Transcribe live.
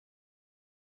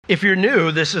If you're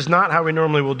new, this is not how we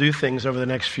normally will do things over the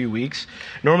next few weeks.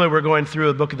 Normally we're going through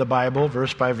a book of the Bible,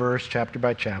 verse by verse, chapter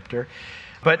by chapter.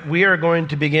 But we are going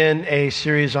to begin a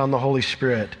series on the Holy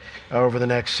Spirit over the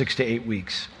next 6 to 8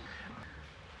 weeks.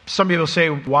 Some people say,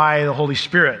 why the Holy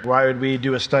Spirit? Why would we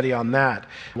do a study on that?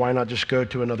 Why not just go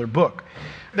to another book?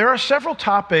 There are several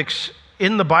topics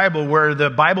in the Bible where the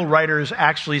Bible writers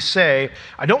actually say,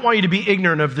 I don't want you to be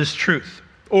ignorant of this truth.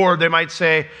 Or they might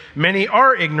say, many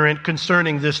are ignorant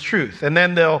concerning this truth. And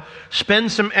then they'll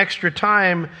spend some extra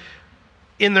time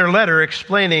in their letter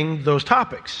explaining those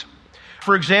topics.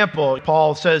 For example,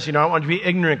 Paul says, I want you to be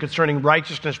ignorant concerning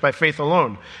righteousness by faith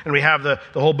alone. And we have the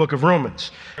whole book of Romans.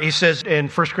 He says in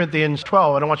 1 Corinthians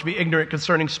 12, I don't want you to be ignorant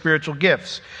concerning spiritual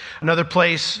gifts. Another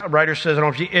place, a writer says, I don't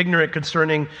want you to be ignorant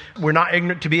concerning, we're not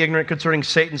ignorant to be ignorant concerning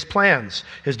Satan's plans,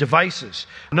 his devices.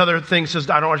 Another thing says,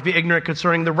 I don't want you to be ignorant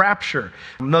concerning the rapture.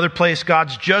 Another place,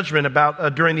 God's judgment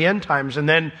about during the end times. And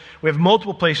then we have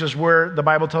multiple places where the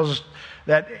Bible tells us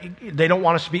that they don't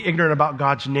want us to be ignorant about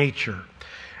God's nature.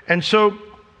 And so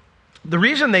the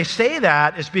reason they say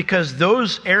that is because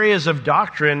those areas of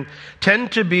doctrine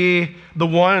tend to be the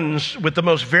ones with the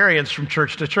most variance from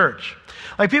church to church.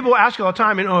 Like people ask all the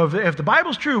time, if the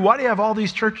Bible's true, why do you have all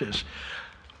these churches?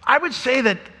 I would say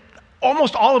that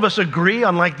almost all of us agree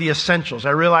on like the essentials.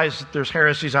 I realize that there's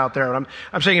heresies out there, and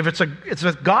I'm saying if it's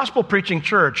a gospel preaching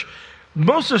church,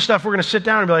 most of the stuff we're going to sit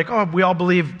down and be like, we all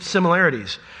believe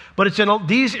similarities. But it's in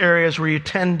these areas where you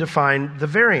tend to find the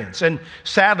variance. And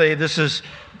sadly,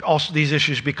 these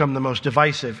issues become the most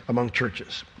divisive among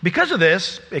churches. Because of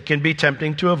this, it can be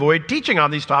tempting to avoid teaching on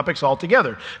these topics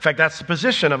altogether. In fact, that's the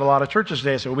position of a lot of churches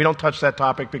today. So we don't touch that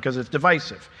topic because it's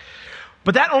divisive.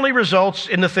 But that only results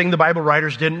in the thing the Bible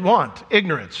writers didn't want,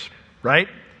 ignorance, right?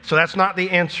 So that's not the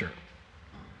answer.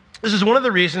 This is one of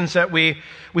the reasons that we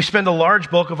spend a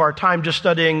large bulk of our time just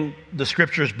studying the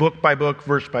scriptures book by book,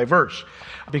 verse by verse.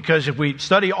 Because if we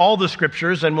study all the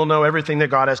scriptures, then we'll know everything that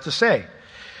God has to say.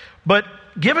 But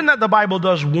given that the Bible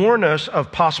does warn us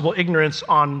of possible ignorance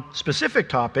on specific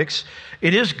topics,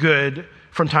 it is good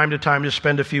from time to time to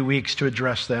spend a few weeks to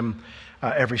address them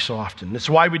every so often. That's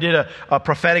why we did a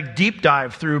prophetic deep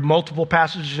dive through multiple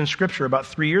passages in Scripture about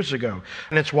 3 years ago.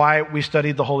 And it's why we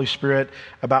studied the Holy Spirit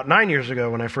about 9 years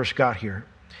ago when I first got here.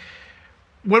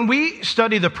 When we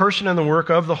study the person and the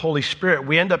work of the Holy Spirit,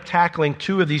 we end up tackling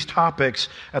two of these topics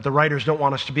that the writers don't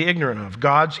want us to be ignorant of: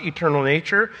 God's eternal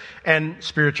nature and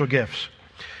spiritual gifts.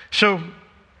 So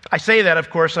I say that,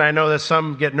 of course, and I know that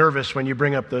some get nervous when you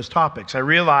bring up those topics. I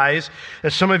realize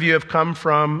that some of you have come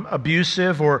from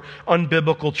abusive or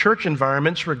unbiblical church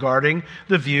environments regarding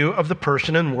the view of the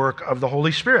person and work of the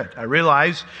Holy Spirit. I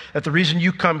realize that the reason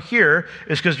you come here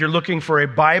is because you're looking for a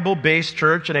Bible-based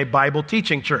church and a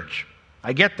Bible-teaching church.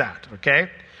 I get that,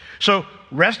 okay? So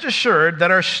rest assured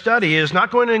that our study is not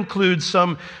going to include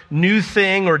some new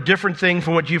thing or different thing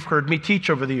from what you've heard me teach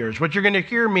over the years. What you're going to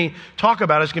hear me talk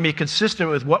about is going to be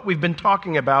consistent with what we've been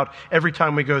talking about every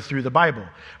time we go through the Bible,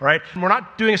 all right? We're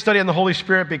not doing a study on the Holy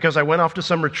Spirit because I went off to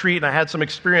some retreat and I had some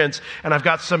experience and I've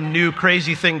got some new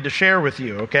crazy thing to share with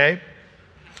you, okay?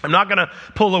 I'm not going to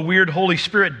pull a weird Holy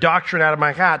Spirit doctrine out of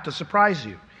my hat to surprise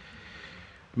you.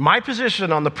 My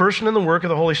position on the person and the work of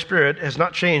the Holy Spirit has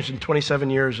not changed in 27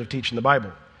 years of teaching the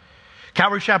Bible.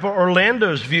 Calvary Chapel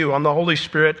Orlando's view on the Holy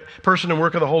Spirit, person and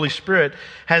work of the Holy Spirit,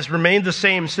 has remained the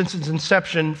same since its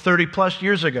inception 30 plus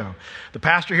years ago. The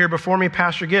pastor here before me,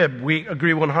 Pastor Gibb, we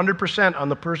agree 100% on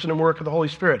the person and work of the Holy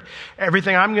Spirit.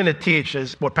 Everything I'm going to teach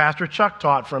is what Pastor Chuck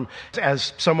taught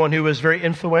as someone who was very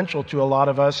influential to a lot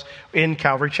of us in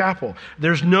Calvary Chapel.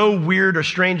 There's no weird or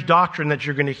strange doctrine that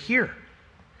you're going to hear.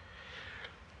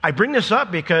 I bring this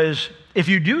up because if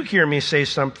you do hear me say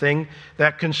something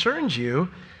that concerns you,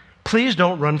 please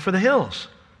don't run for the hills.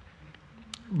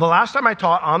 The last time I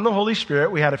taught on the Holy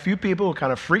Spirit, we had a few people who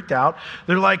kind of freaked out.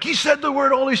 They're like, he said the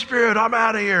word Holy Spirit, I'm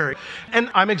out of here.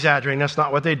 And I'm exaggerating, that's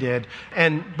not what they did.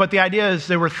 But the idea is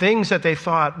there were things that they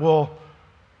thought, well,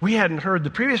 we hadn't heard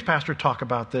the previous pastor talk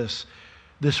about this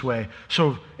way.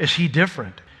 So is he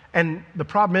different? And the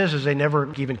problem is they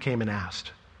never even came and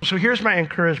asked. So here's my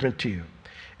encouragement to you.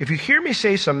 If you hear me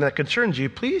say something that concerns you,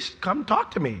 please come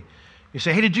talk to me. You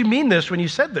say, hey, did you mean this when you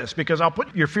said this? Because I'll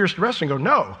put your fears to rest and go,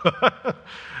 no.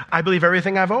 I believe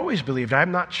everything I've always believed. I have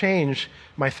not changed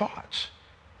my thoughts.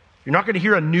 You're not going to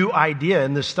hear a new idea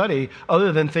in this study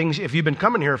other than things, if you've been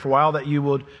coming here for a while, that you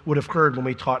would have heard when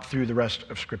we taught through the rest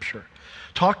of Scripture.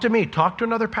 Talk to me. Talk to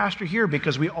another pastor here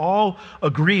because we all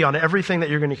agree on everything that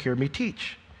you're going to hear me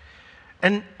teach.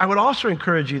 And I would also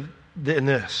encourage you in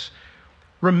this.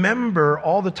 Remember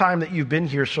all the time that you've been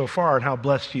here so far and how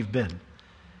blessed you've been.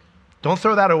 Don't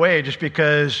throw that away just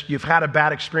because you've had a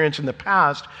bad experience in the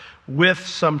past with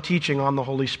some teaching on the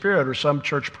Holy Spirit or some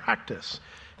church practice.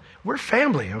 We're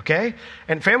family, okay?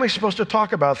 And family's supposed to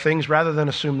talk about things rather than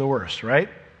assume the worst, right?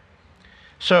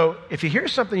 So if you hear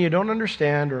something you don't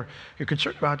understand or you're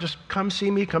concerned about, just come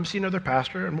see me, come see another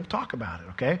pastor, and we'll talk about it,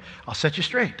 okay? I'll set you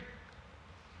straight.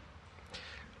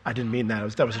 I didn't mean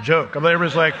that. That was a joke.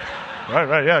 Everybody's like,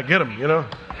 right, yeah, get him, All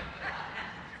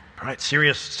right,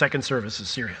 serious. Second service is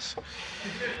serious.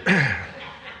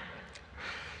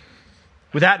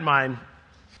 With that in mind,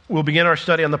 we'll begin our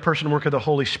study on the person and work of the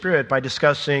Holy Spirit by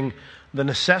discussing the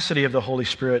necessity of the Holy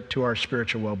Spirit to our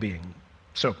spiritual well-being.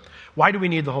 So, why do we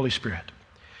need the Holy Spirit?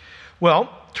 Well,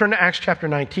 turn to Acts chapter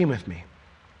 19 with me.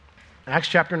 Acts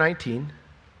chapter 19.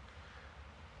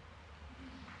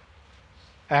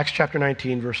 Acts chapter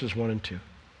 19, verses 1 and 2.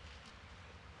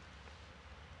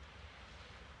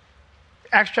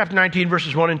 Acts chapter 19,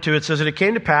 verses 1 and 2, it says that it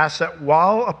came to pass that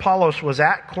while Apollos was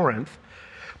at Corinth,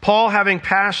 Paul, having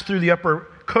passed through the upper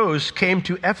coast, came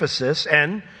to Ephesus,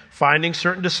 and finding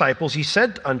certain disciples, he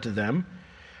said unto them,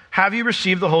 have you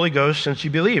received the Holy Ghost since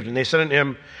you believed? And they said unto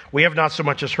him, we have not so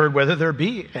much as heard whether there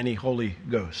be any Holy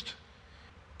Ghost.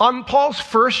 On Paul's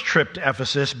first trip to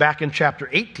Ephesus, back in chapter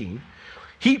 18,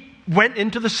 he went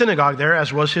into the synagogue there,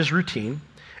 as was his routine,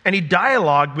 and he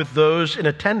dialogued with those in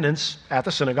attendance at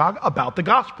the synagogue about the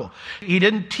gospel. He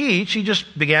didn't teach, he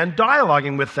just began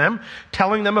dialoguing with them,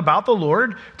 telling them about the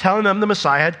Lord, telling them the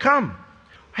Messiah had come.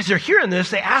 As they're hearing this,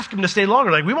 they ask him to stay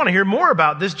longer, like, we want to hear more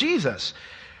about this Jesus.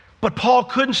 But Paul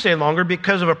couldn't stay longer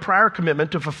because of a prior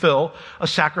commitment to fulfill a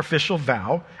sacrificial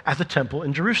vow at the temple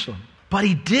in Jerusalem. But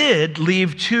he did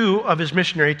leave two of his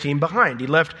missionary team behind. He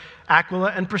left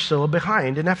Aquila and Priscilla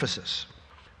behind in Ephesus.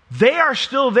 They are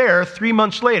still there 3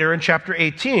 months later in chapter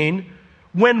 18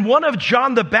 when one of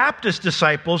John the Baptist's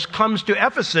disciples comes to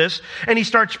Ephesus and he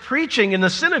starts preaching in the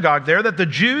synagogue there that the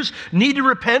Jews need to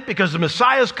repent because the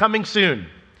Messiah is coming soon.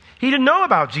 He didn't know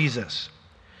about Jesus.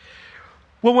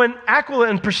 Well, when Aquila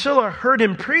and Priscilla heard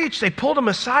him preach, they pulled him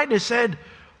aside and they said,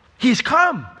 he's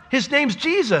come. His name's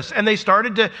Jesus. And they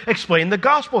started to explain the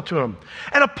gospel to him.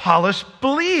 And Apollos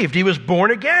believed. He was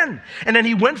born again. And then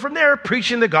he went from there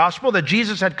preaching the gospel that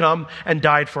Jesus had come and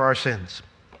died for our sins.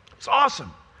 It's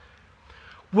awesome.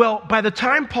 Well, by the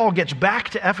time Paul gets back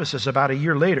to Ephesus about a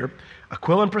year later,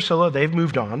 Aquila and Priscilla, they've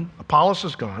moved on. Apollos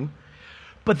is gone.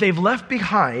 But they've left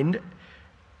behind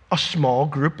a small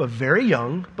group of very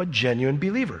young but genuine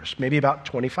believers, maybe about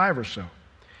 25 or so.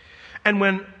 And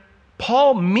when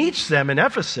Paul meets them in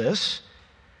Ephesus,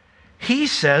 he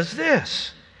says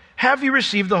this, have you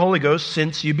received the Holy Ghost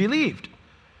since you believed?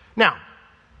 Now,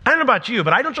 I don't know about you,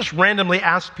 but I don't just randomly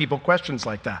ask people questions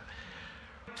like that.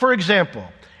 For example,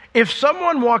 if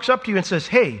someone walks up to you and says,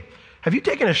 hey, have you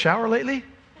taken a shower lately?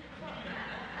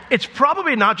 It's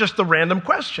probably not just the random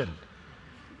question.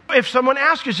 If someone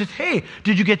asks you, says, hey,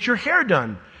 did you get your hair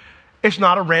done? It's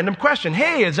not a random question.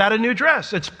 Hey, is that a new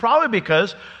dress? It's probably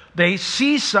because they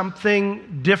see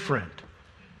something different.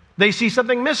 They see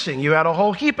something missing. You had a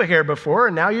whole heap of hair before,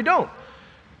 and now you don't.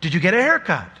 Did you get a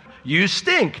haircut? You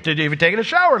stink. Have you taken a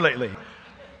shower lately?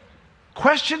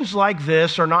 Questions like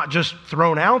this are not just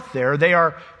thrown out there.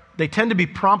 They tend to be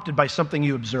prompted by something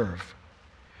you observe.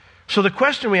 So the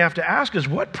question we have to ask is,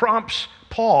 what prompts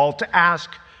Paul to ask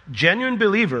genuine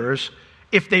believers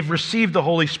if they've received the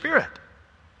Holy Spirit?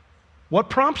 What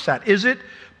prompts that? Is it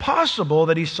possible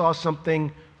that he saw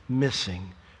something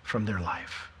missing from their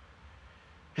life?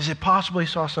 Is it possible he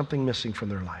saw something missing from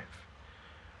their life?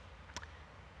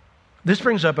 This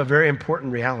brings up a very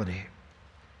important reality.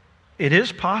 It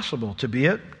is possible to be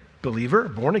a believer,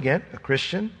 born again, a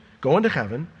Christian, going to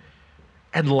heaven,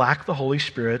 and lack the Holy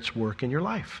Spirit's work in your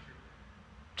life.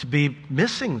 To be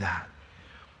missing that.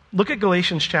 Look at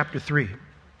Galatians chapter 3.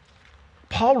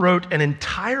 Paul wrote an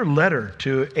entire letter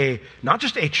to not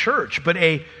just a church, but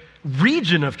a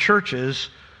region of churches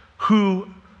who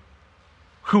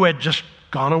had just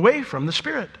gone away from the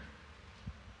Spirit.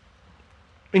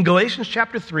 In Galatians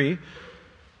chapter 3,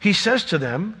 he says to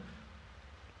them,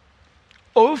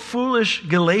 O foolish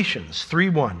Galatians,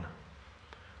 3:1.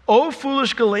 O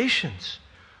foolish Galatians,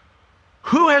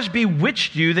 who has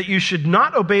bewitched you that you should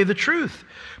not obey the truth,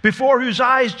 before whose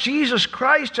eyes Jesus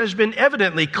Christ has been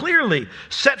evidently, clearly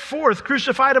set forth,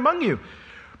 crucified among you?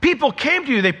 People came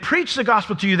to you, they preached the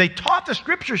gospel to you, they taught the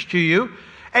scriptures to you,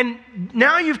 and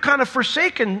now you've kind of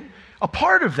forsaken a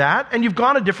part of that, and you've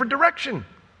gone a different direction.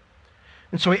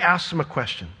 And so he asks them a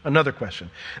question, another question.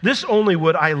 This only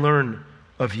would I learn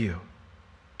of you.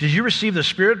 Did you receive the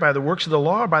Spirit by the works of the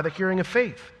law or by the hearing of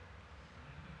faith?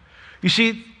 You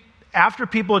see, after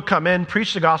people had come in,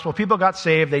 preached the gospel, people got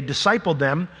saved, they discipled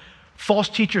them False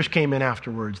teachers came in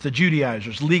afterwards, the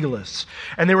Judaizers, legalists,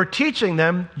 and they were teaching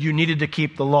them you needed to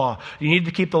keep the law. You needed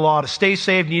to keep the law to stay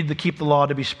saved. You needed to keep the law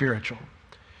to be spiritual.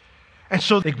 And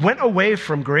so they went away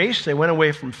from grace, they went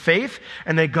away from faith,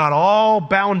 and they got all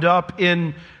bound up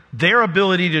in their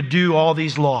ability to do all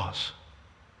these laws.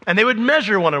 And they would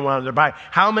measure one another by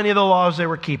how many of the laws they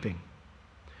were keeping.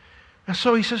 And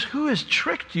so he says, who has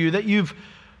tricked you that you've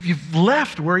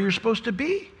left where you're supposed to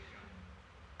be?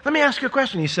 Let me ask you a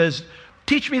question. He says,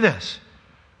 teach me this.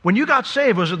 When you got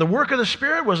saved, was it the work of the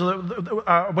Spirit? Was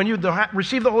it when you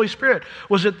received the Holy Spirit,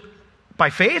 was it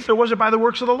by faith or was it by the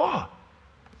works of the law?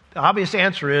 The obvious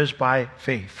answer is by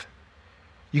faith.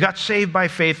 You got saved by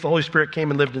faith. The Holy Spirit came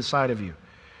and lived inside of you.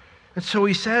 And so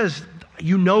he says,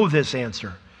 you know this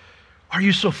answer. Are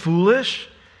you so foolish?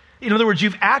 In other words,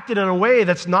 you've acted in a way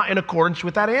that's not in accordance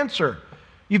with that answer.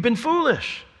 You've been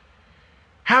foolish.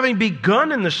 Having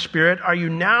begun in the Spirit, are you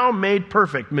now made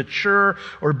perfect, mature,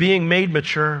 or being made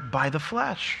mature by the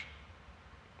flesh?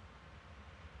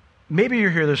 Maybe you're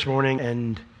here this morning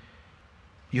and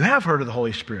you have heard of the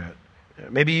Holy Spirit.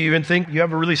 Maybe you even think you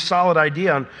have a really solid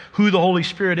idea on who the Holy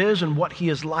Spirit is and what He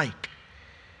is like.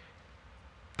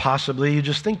 Possibly you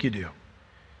just think you do.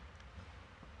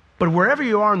 But wherever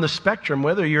you are in the spectrum,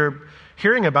 whether you're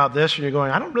hearing about this and you're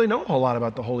going, I don't really know a whole lot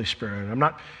about the Holy Spirit. I'm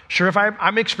not sure if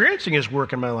I'm experiencing His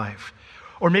work in my life.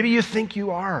 Or maybe you think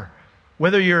you are.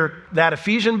 Whether you're that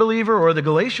Ephesian believer or the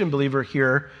Galatian believer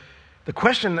here, the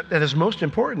question that is most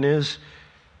important is,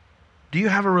 do you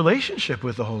have a relationship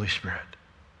with the Holy Spirit?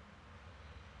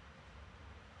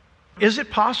 Is it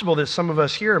possible that some of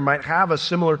us here might have a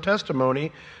similar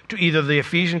testimony to either the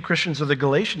Ephesian Christians or the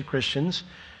Galatian Christians,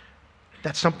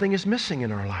 that something is missing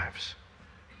in our lives?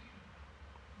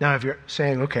 Now, if you're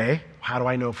saying, okay, how do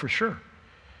I know for sure?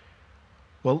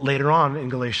 Well, later on in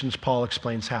Galatians, Paul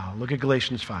explains how. Look at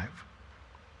Galatians 5.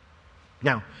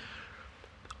 Now,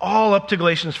 all up to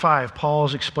Galatians 5, Paul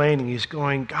is explaining, he's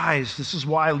going, guys, this is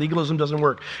why legalism doesn't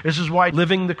work. This is why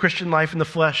living the Christian life in the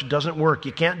flesh doesn't work.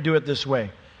 You can't do it this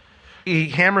way. He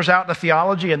hammers out the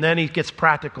theology, and then he gets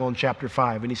practical in chapter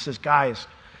 5. And he says, guys,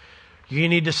 you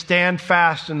need to stand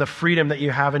fast in the freedom that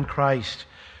you have in Christ.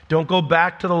 Don't go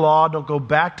back to the law. Don't go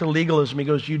back to legalism. He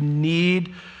goes, you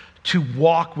need to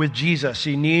walk with Jesus.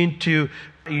 You need to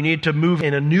move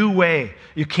in a new way.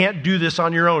 You can't do this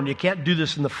on your own. You can't do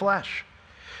this in the flesh.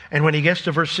 And when he gets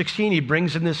to verse 16, he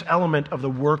brings in this element of the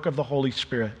work of the Holy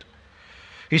Spirit.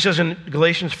 He says in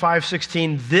Galatians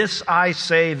 5:16, this I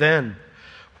say then,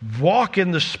 walk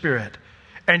in the Spirit,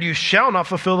 and you shall not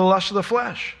fulfill the lust of the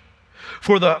flesh.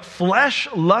 For the flesh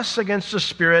lusts against the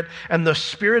Spirit, and the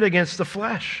Spirit against the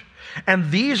flesh.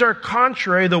 And these are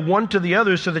contrary the one to the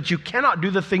other, so that you cannot do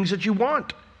the things that you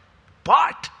want.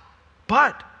 But,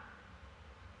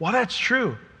 while that's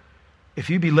true, if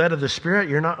you be led of the Spirit,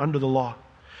 you're not under the law.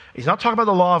 He's not talking about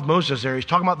the law of Moses there. He's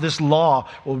talking about this law.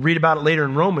 We'll read about it later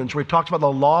in Romans, where he talks about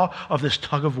the law of this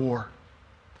tug of war.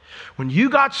 When you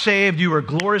got saved, you were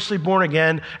gloriously born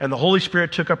again, and the Holy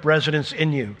Spirit took up residence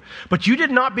in you. But you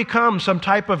did not become some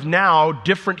type of now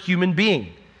different human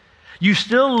being. You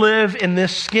still live in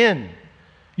this skin.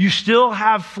 You still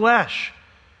have flesh.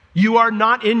 You are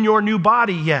not in your new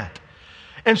body yet.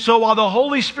 And so while the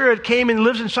Holy Spirit came and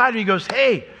lives inside of you, he goes,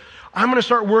 hey, I'm going to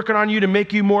start working on you to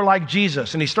make you more like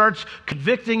Jesus. And he starts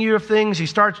convicting you of things. He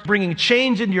starts bringing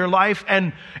change into your life.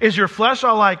 And is your flesh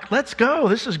all like, let's go,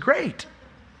 this is great?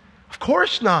 Of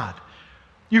course not.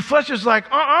 Your flesh is like,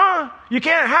 you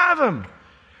can't have him.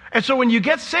 And so when you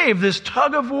get saved, this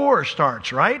tug of war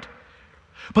starts, right?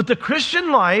 But the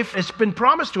Christian life, it's been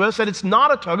promised to us that it's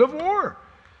not a tug of war.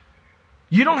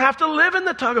 You don't have to live in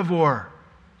the tug of war.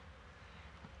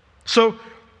 So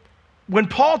when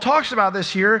Paul talks about this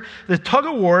here, the tug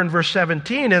of war in verse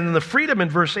 17 and then the freedom in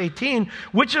verse 18,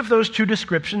 which of those two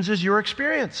descriptions is your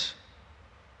experience?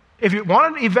 If you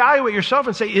want to evaluate yourself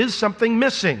and say, is something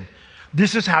missing?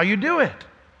 This is how you do it.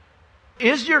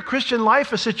 Is your Christian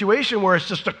life a situation where it's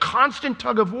just a constant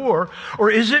tug of war, or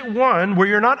is it one where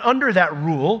you're not under that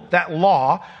rule, that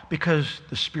law, because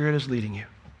the Spirit is leading you?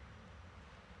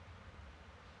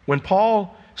 When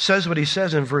Paul says what he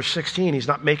says in verse 16, he's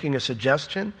not making a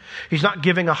suggestion. He's not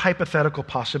giving a hypothetical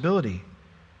possibility.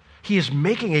 He is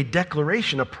making a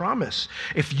declaration, a promise.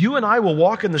 If you and I will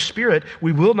walk in the Spirit,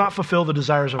 we will not fulfill the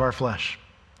desires of our flesh.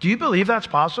 Do you believe that's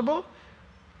possible?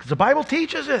 Because the Bible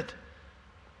teaches it.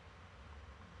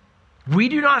 We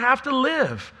do not have to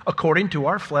live according to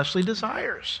our fleshly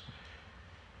desires.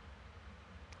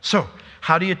 So,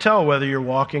 how do you tell whether you're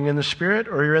walking in the Spirit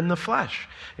or you're in the flesh?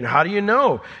 How do you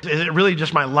know? Is it really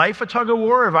just my life a tug of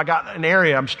war, or have I got an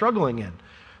area I'm struggling in?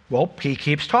 Well, he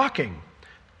keeps talking.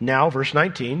 Now, verse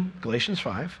 19, Galatians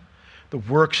 5, the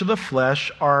works of the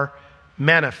flesh are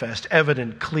manifest,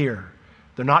 evident, clear.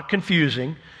 They're not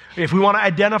confusing. If we want to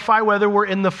identify whether we're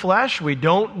in the flesh, we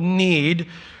don't need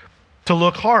to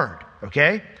look hard,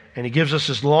 okay? And he gives us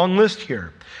this long list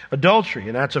here. Adultery,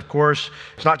 and that's, of course,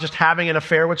 it's not just having an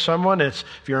affair with someone. It's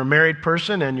if you're a married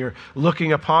person and you're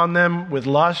looking upon them with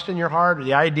lust in your heart, or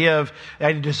the idea of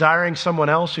desiring someone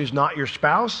else who's not your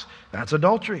spouse, that's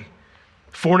adultery.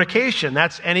 Fornication,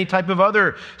 that's any type of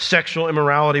other sexual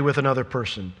immorality with another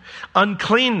person.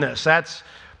 Uncleanness, that's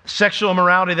sexual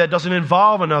immorality that doesn't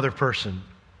involve another person.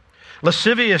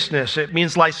 Lasciviousness, it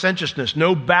means licentiousness,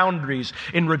 no boundaries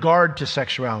in regard to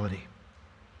sexuality.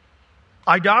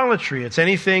 Idolatry, it's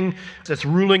anything that's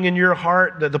ruling in your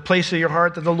heart, the place of your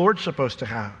heart that the Lord's supposed to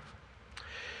have.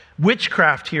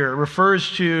 Witchcraft here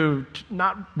refers to,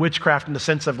 not witchcraft in the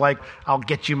sense of like, I'll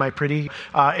get you, my pretty.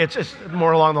 It's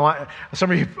more along the line,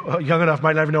 some of you young enough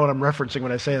might not even know what I'm referencing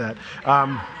when I say that.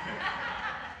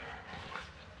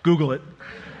 Google it.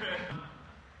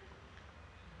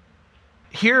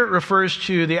 Here it refers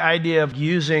to the idea of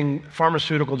using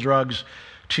pharmaceutical drugs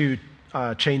to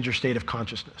change your state of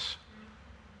consciousness.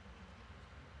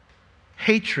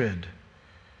 Hatred.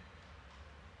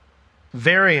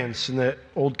 Variance in the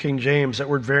Old King James, that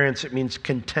word variance, it means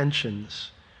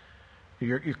contentions.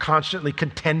 You're constantly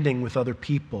contending with other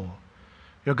people.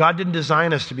 You know, God didn't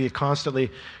design us to be constantly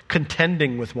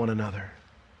contending with one another.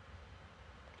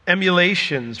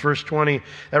 Emulations, verse 20,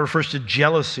 that refers to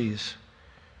jealousies.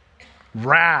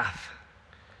 Wrath.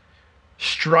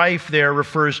 Strife there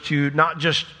refers to not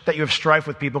just that you have strife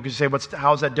with people, because you say,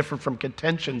 how is that different from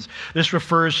contentions? This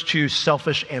refers to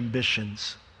selfish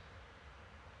ambitions.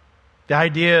 The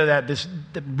idea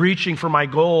that reaching for my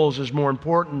goals is more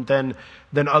important than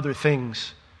other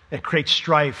things. It creates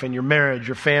strife in your marriage,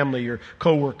 your family, your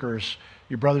coworkers,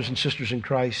 your brothers and sisters in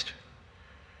Christ.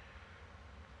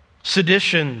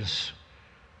 Seditions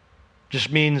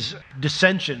just means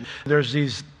dissension. There's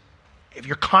these, if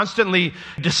you're constantly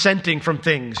dissenting from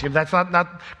things, that's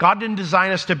not God didn't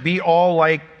design us to be all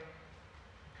at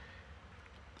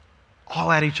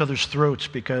each other's throats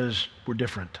because we're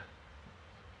different.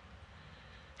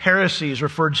 Heresy is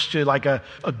referred to like a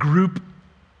group,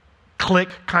 clique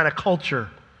kind of culture.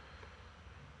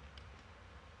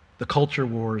 The culture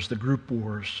wars, the group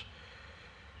wars,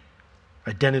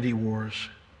 identity wars,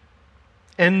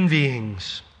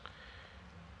 envyings,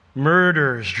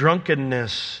 murders,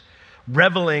 drunkenness,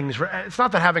 revelings. It's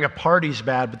not that having a party is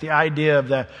bad, but the idea of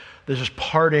there's just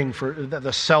partying for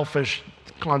the selfish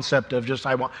concept of just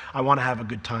I want to have a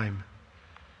good time.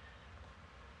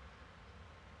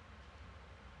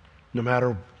 No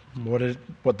matter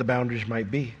what the boundaries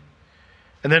might be.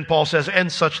 And then Paul says,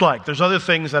 and such like. There's other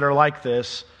things that are like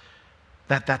this,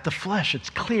 that the flesh, it's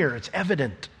clear, it's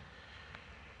evident.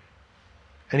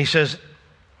 And he says,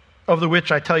 of the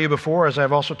which I tell you before, as I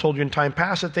have also told you in time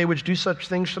past, that they which do such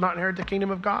things shall not inherit the kingdom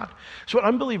of God. It's what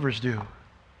unbelievers do.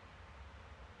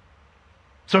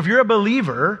 So if you're a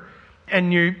believer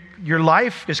and your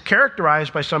life is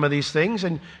characterized by some of these things,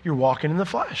 and you're walking in the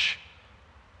flesh.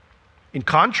 In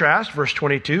contrast, verse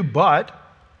 22, but,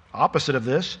 opposite of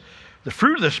this, the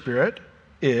fruit of the Spirit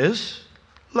is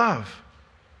love,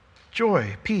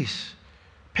 joy, peace,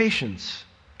 patience,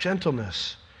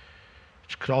 gentleness,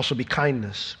 which could also be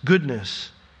kindness,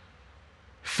 goodness.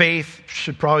 Faith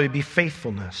should probably be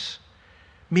faithfulness,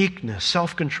 meekness,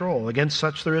 self-control. Against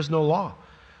such there is no law.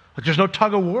 Like there's no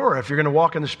tug of war. If you're going to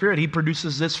walk in the Spirit, He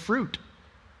produces this fruit.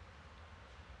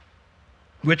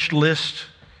 Which list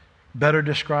better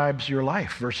describes your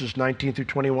life? Verses 19 through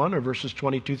 21 or verses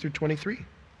 22 through 23?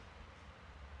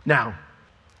 Now,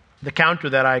 the counter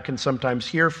that I can sometimes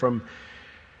hear from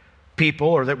people,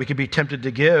 or that we could be tempted to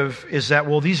give, is that,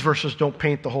 well, these verses don't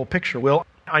paint the whole picture. Well,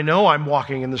 I know I'm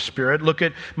walking in the Spirit. Look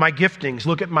at my giftings.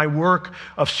 Look at my work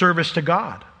of service to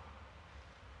God.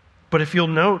 But if you'll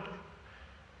note,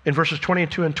 in verses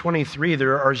 22 and 23,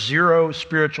 there are zero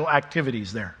spiritual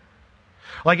activities there.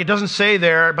 Like it doesn't say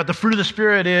there, but the fruit of the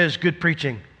Spirit is good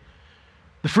preaching.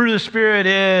 The fruit of the Spirit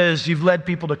is you've led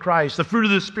people to Christ. The fruit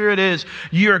of the Spirit is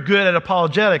you're good at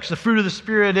apologetics. The fruit of the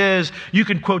Spirit is you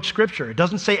can quote Scripture. It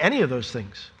doesn't say any of those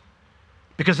things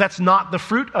because that's not the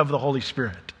fruit of the Holy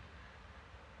Spirit.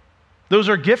 Those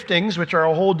are giftings, which are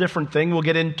a whole different thing we'll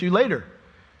get into later,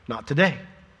 not today.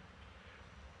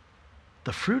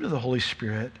 The fruit of the Holy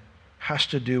Spirit has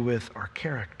to do with our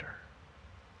character.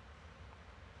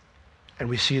 And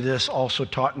we see this also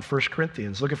taught in 1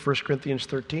 Corinthians. Look at 1 Corinthians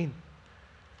 13.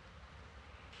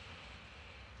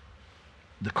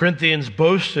 The Corinthians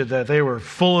boasted that they were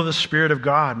full of the Spirit of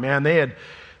God. Man, they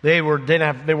They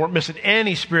weren't missing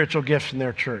any spiritual gifts in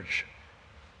their church.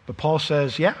 But Paul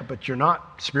says, yeah, but you're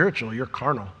not spiritual, you're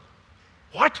carnal.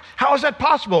 What? How is that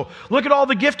possible? Look at all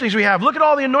the giftings we have. Look at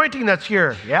all the anointing that's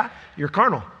here. Yeah, you're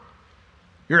carnal.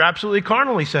 You're absolutely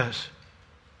carnal, he says.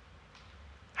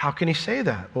 How can he say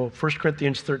that? Well, 1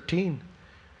 Corinthians 13,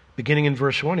 beginning in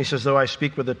verse 1, he says, though I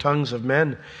speak with the tongues of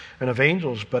men and of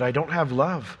angels, but I don't have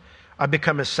love, I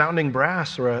become a sounding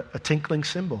brass or a tinkling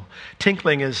cymbal.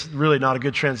 Tinkling is really not a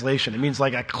good translation. It means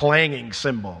like a clanging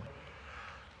cymbal.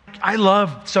 I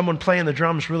love someone playing the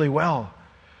drums really well.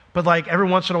 But like every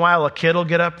once in a while, a kid will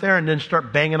get up there and then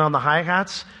start banging on the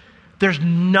hi-hats. There's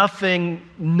nothing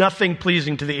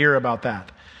pleasing to the ear about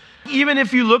that. Even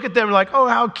if you look at them like, oh,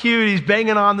 how cute, he's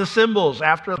banging on the cymbals.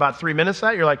 After about 3 minutes of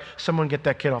that, you're like, someone get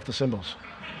that kid off the cymbals.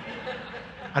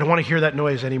 I don't want to hear that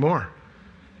noise anymore.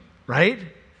 Right?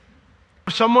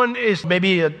 Someone is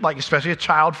maybe, especially a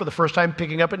child for the first time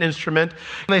picking up an instrument,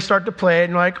 and they start to play it,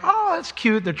 and you're like, oh, that's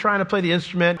cute. They're trying to play the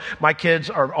instrument. My kids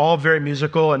are all very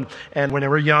musical, and when they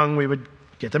were young, we would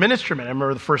get them an instrument. I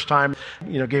remember the first time,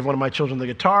 gave one of my children the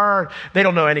guitar. They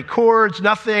don't know any chords,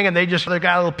 nothing, and they got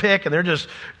a little pick, and they're just,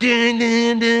 din,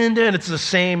 din, din, din. It's the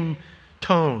same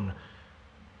tone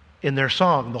in their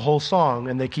song, the whole song,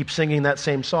 and they keep singing that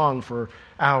same song for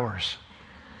hours.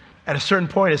 At a certain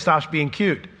point, it stops being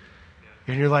cute.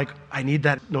 And you're like, I need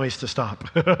that noise to stop.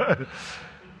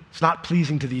 It's not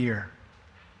pleasing to the ear.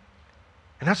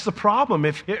 And that's the problem.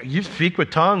 If you speak with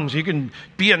tongues, you can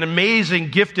be an amazing,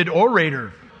 gifted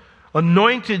orator,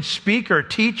 anointed speaker,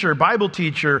 teacher, Bible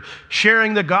teacher,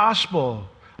 sharing the gospel,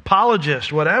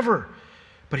 apologist, whatever.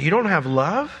 But you don't have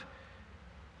love,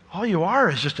 all you are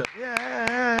is just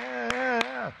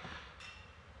yeah.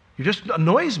 You're just a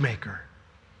noisemaker.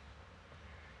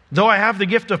 Though I have the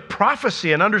gift of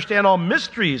prophecy and understand all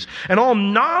mysteries and all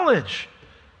knowledge.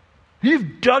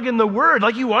 You've dug in the Word,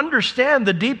 like you understand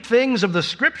the deep things of the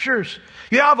Scriptures.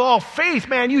 You have all faith,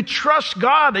 man. You trust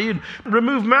God that you'd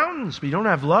remove mountains. But you don't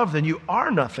have love, then you are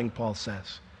nothing, Paul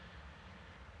says.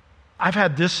 I've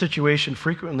had this situation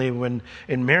frequently when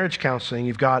in marriage counseling,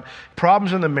 you've got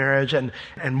problems in the marriage, and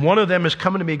one of them is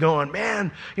coming to me going,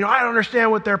 man, I don't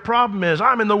understand what their problem is.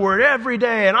 I'm in the Word every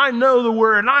day, and I know the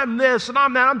Word, and I'm this, and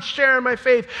I'm that. I'm sharing my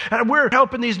faith, and we're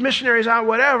helping these missionaries out,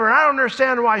 whatever. I don't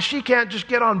understand why she can't just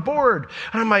get on board.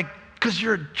 And I'm like, because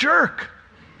you're a jerk.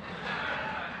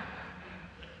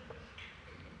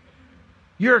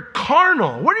 You're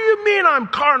carnal. What do you mean I'm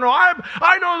carnal?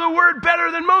 I know the Word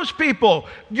better than most people.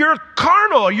 You're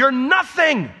carnal. You're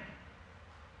nothing.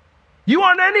 You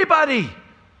aren't anybody.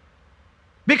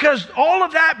 Because all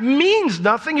of that means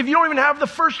nothing if you don't even have the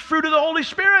first fruit of the Holy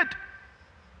Spirit.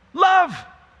 Love.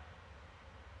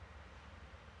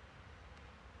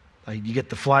 You get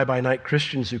the fly-by-night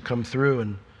Christians who come through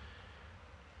and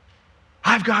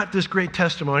I've got this great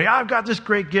testimony. I've got this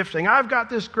great gifting. I've got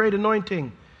this great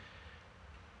anointing.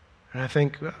 And I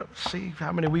think, see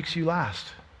how many weeks you last.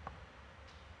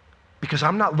 Because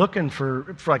I'm not looking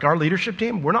for like our leadership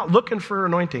team, we're not looking for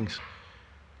anointings.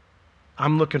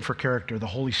 I'm looking for character, the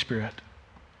Holy Spirit.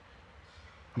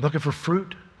 I'm looking for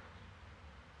fruit.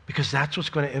 Because that's what's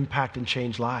going to impact and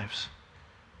change lives.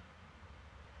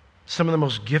 Some of the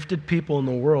most gifted people in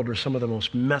the world are some of the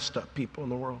most messed up people in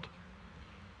the world.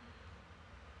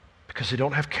 Because they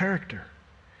don't have character.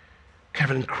 Have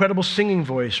an incredible singing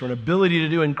voice or an ability to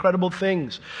do incredible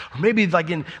things. Or maybe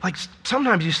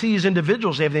sometimes you see these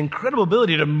individuals, they have the incredible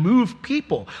ability to move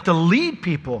people, to lead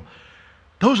people.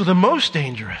 Those are the most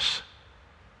dangerous.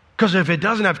 Because if it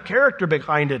doesn't have character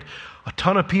behind it, a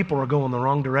ton of people are going the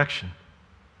wrong direction.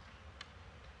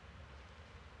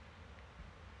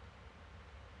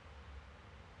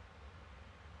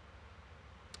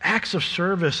 Acts of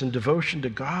service and devotion to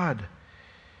God,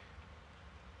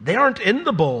 they aren't in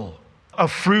the bowl of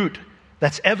fruit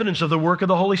that's evidence of the work of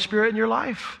the Holy Spirit in your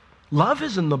life. Love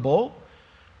is in the bowl.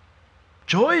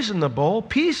 Joy is in the bowl.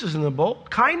 Peace is in the bowl.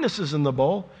 Kindness is in the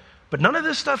bowl. But none of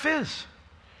this stuff is.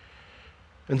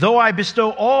 And though I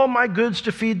bestow all my goods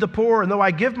to feed the poor, and though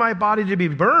I give my body to be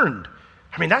burned,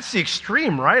 that's the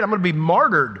extreme, right? I'm going to be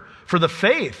martyred for the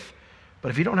faith.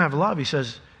 But if you don't have love, he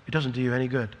says, it doesn't do you any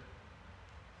good.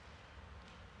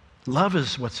 Love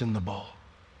is what's in the bowl.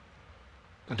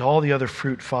 And all the other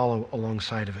fruit follow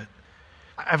alongside of it.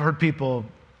 I've heard people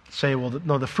say, well,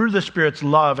 no, the fruit of the Spirit's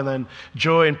love, and then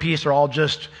joy and peace are all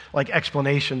just like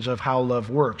explanations of how love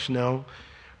works. No.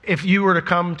 If you were to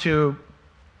come to,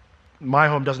 my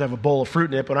home doesn't have a bowl of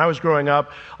fruit in it, but when I was growing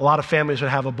up, a lot of families would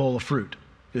have a bowl of fruit.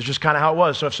 It was just kind of how it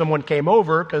was. So if someone came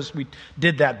over, because we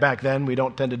did that back then, we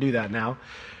don't tend to do that now.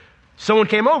 Someone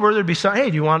came over, there'd be some, hey,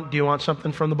 do you want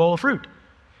something from the bowl of fruit?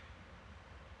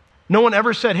 No one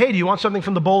ever said, hey, do you want something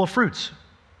from the bowl of fruits?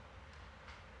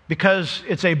 Because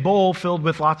it's a bowl filled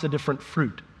with lots of different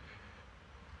fruit.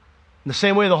 In the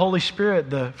same way, the Holy Spirit,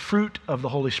 the fruit of the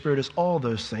Holy Spirit is all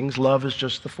those things. Love is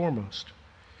just the foremost.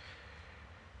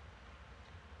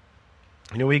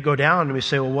 We go down and we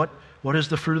say, well, what does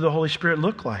the fruit of the Holy Spirit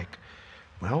look like?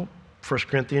 Well, 1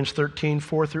 Corinthians 13,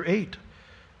 4 through 8.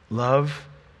 Love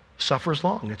suffers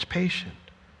long. It's patient.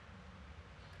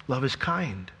 Love is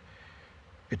kind.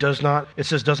 It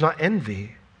says, does not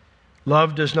envy.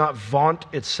 Love does not vaunt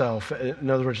itself. In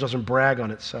other words, doesn't brag on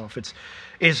itself.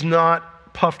 It's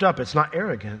not puffed up. It's not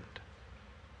arrogant.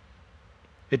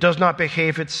 It does not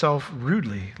behave itself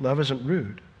rudely. Love isn't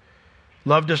rude.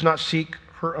 Love does not seek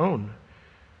her own.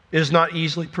 Is not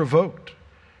easily provoked.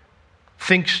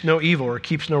 Thinks no evil or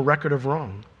keeps no record of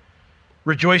wrong.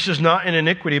 Rejoices not in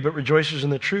iniquity, but rejoices in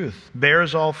the truth.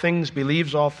 Bears all things,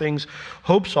 believes all things,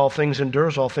 hopes all things,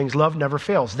 endures all things. Love never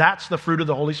fails. That's the fruit of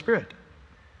the Holy Spirit.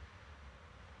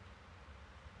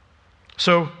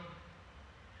 So,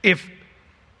 if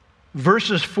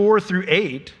verses 4 through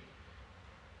 8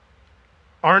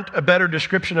 aren't a better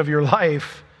description of your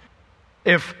life,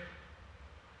 if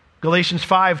Galatians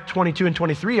 5, 22 and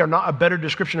 23 are not a better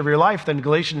description of your life than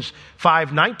Galatians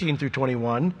 5, 19 through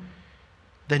 21,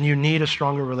 then you need a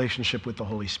stronger relationship with the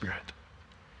Holy Spirit.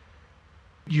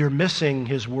 You're missing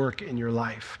His work in your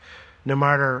life, no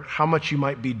matter how much you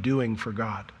might be doing for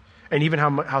God, and even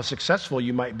how successful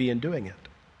you might be in doing it.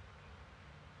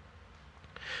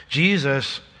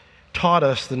 Jesus taught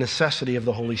us the necessity of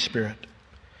the Holy Spirit.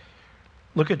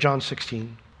 Look at John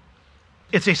 16.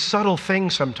 It's a subtle thing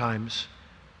sometimes.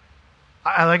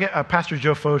 I like it. Pastor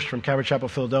Joe Focht from Calvary Chapel,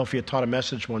 Philadelphia, taught a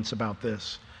message once about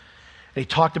this. And he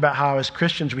talked about how as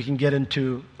Christians we can get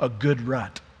into a good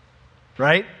rut,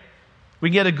 right? We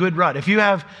get a good rut. If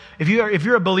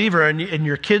you're a believer and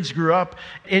your kids grew up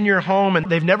in your home and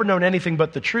they've never known anything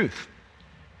but the truth,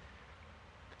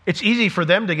 it's easy for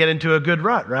them to get into a good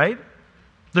rut, right?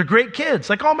 They're great kids.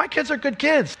 Like, oh, my kids are good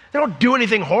kids. They don't do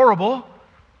anything horrible.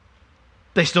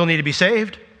 They still need to be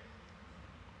saved.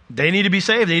 They need to be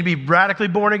saved. They need to be radically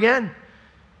born again.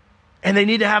 And they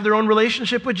need to have their own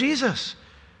relationship with Jesus.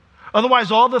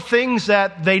 Otherwise, all the things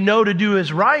that they know to do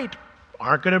is right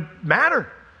aren't going to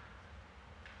matter.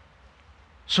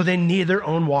 So they need their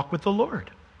own walk with the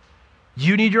Lord.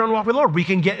 You need your own walk with the Lord. We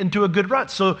can get into a good rut.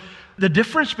 So the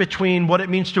difference between what it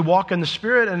means to walk in the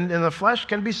Spirit and in the flesh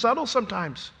can be subtle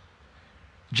sometimes.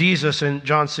 Jesus in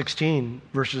John 16,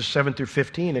 verses 7 through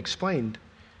 15, explained.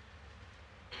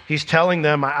 He's telling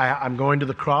them, I'm going to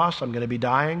the cross, I'm going to be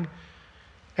dying.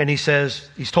 And he says,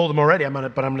 he's told them already, but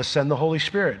I'm going to send the Holy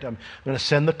Spirit. I'm going to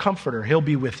send the Comforter. He'll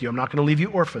be with you. I'm not going to leave you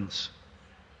orphans.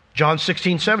 John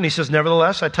 16, 7, he says,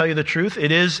 nevertheless, I tell you the truth,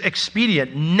 it is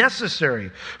expedient,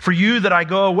 necessary for you that I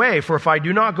go away. For if I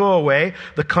do not go away,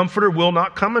 the Comforter will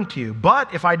not come unto you.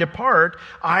 But if I depart,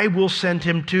 I will send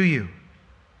him to you.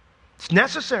 It's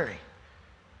necessary.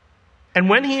 And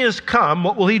when he is come,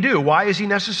 what will he do? Why is he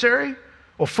necessary?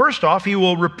 Well, first off, he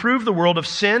will reprove the world of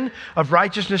sin, of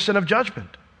righteousness, and of judgment.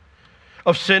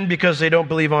 Of sin because they don't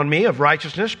believe on me. Of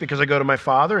righteousness because I go to my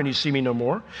Father and you see me no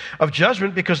more. Of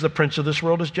judgment because the prince of this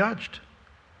world is judged.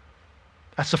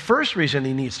 That's the first reason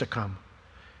he needs to come.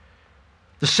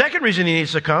 The second reason he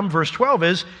needs to come, verse 12,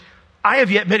 is, I have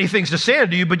yet many things to say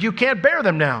unto you, but you can't bear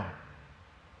them now.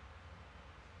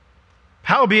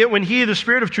 Howbeit, when he, the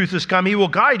Spirit of truth, is come, he will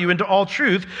guide you into all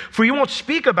truth, for he won't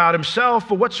speak about himself,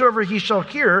 but whatsoever he shall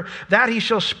hear, that he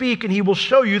shall speak, and he will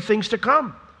show you things to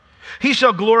come. He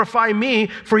shall glorify me,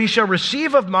 for he shall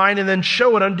receive of mine and then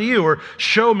show it unto you. Or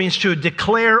show means to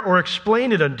declare or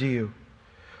explain it unto you.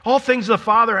 All things the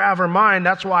Father have are mine.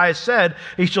 That's why I said,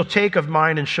 he shall take of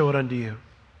mine and show it unto you.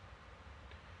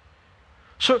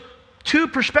 So, two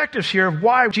perspectives here of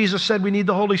why Jesus said we need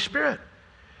the Holy Spirit.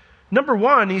 Number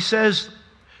one, he says,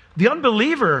 the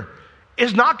unbeliever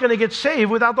is not going to get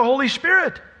saved without the Holy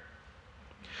Spirit.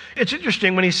 It's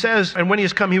interesting when he says, and when he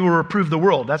has come, he will reprove the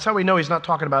world. That's how we know he's not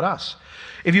talking about us.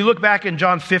 If you look back in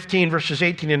John 15, verses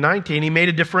 18 and 19, he made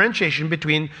a differentiation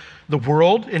between the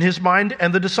world in his mind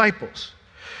and the disciples.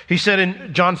 He said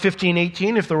in John 15,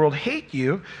 18, if the world hate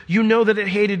you, you know that it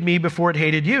hated me before it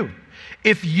hated you.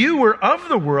 If you were of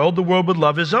the world would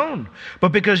love his own.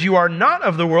 But because you are not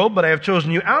of the world, but I have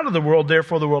chosen you out of the world,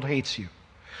 therefore the world hates you.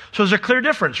 So there's a clear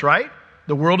difference, right?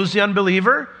 The world is the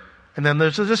unbeliever, and then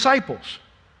there's the disciples.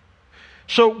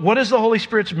 So what is the Holy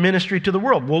Spirit's ministry to the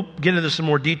world? We'll get into this in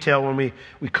more detail when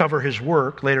we cover his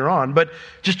work later on. But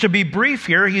just to be brief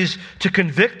here, he's to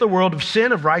convict the world of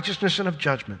sin, of righteousness, and of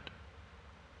judgment.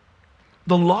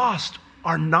 The lost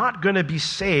are not going to be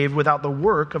saved without the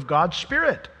work of God's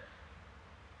Spirit.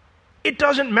 It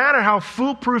doesn't matter how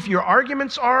foolproof your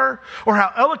arguments are or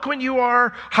how eloquent you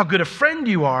are, how good a friend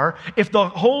you are, if the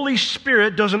Holy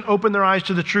Spirit doesn't open their eyes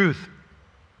to the truth.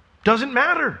 Doesn't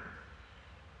matter.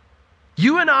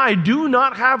 You and I do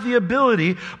not have the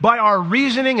ability by our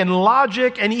reasoning and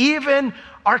logic and even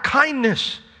our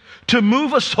kindness to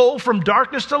move a soul from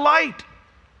darkness to light.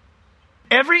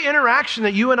 Every interaction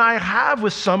that you and I have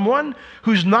with someone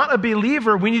who's not a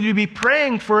believer, we need to be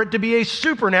praying for it to be a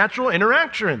supernatural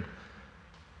interaction.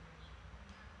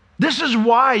 This is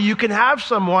why you can have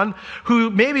someone who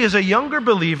maybe is a younger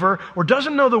believer or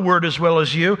doesn't know the Word as well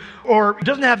as you or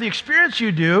doesn't have the experience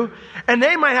you do, and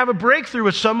they might have a breakthrough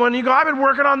with someone and you go, I've been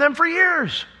working on them for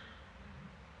years.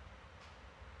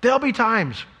 There'll be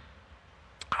times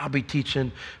I'll be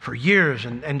teaching for years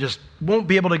and just won't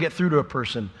be able to get through to a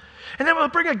person. And then we'll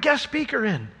bring a guest speaker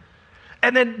in.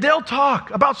 And then they'll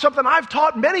talk about something I've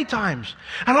taught many times.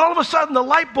 And all of a sudden the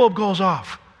light bulb goes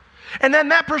off. And then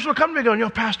that person will come to me going,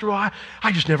 Pastor, well,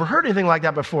 I just never heard anything like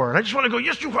that before. And I just want to go,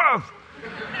 yes, you have.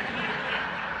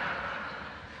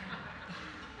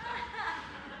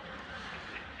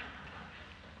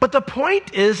 But the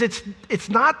point is, it's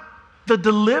not the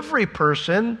delivery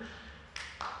person,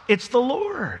 it's the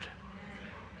Lord.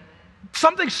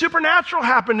 Something supernatural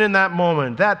happened in that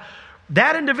moment.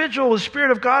 That individual, the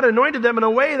Spirit of God anointed them in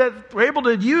a way that we're able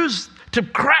to use to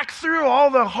crack through all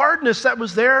the hardness that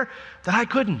was there that I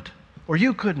couldn't. Or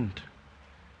you couldn't.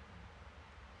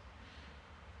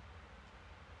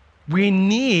 We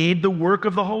need the work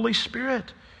of the Holy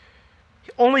Spirit.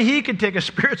 Only He can take a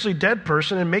spiritually dead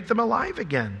person and make them alive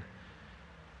again.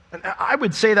 And I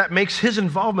would say that makes His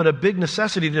involvement a big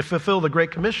necessity to fulfill the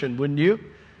Great Commission, wouldn't you?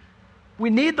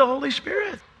 We need the Holy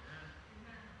Spirit.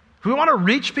 If we want to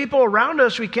reach people around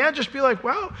us, we can't just be like,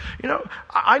 well,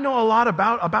 I know a lot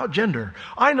about gender.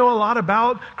 I know a lot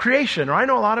about creation, or I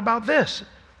know a lot about this.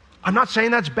 I'm not saying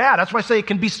that's bad. That's why I say it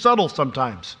can be subtle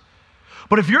sometimes.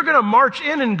 But if you're going to march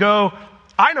in and go,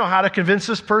 I know how to convince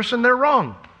this person they're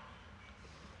wrong,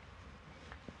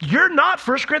 you're not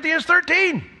 1 Corinthians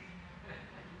 13.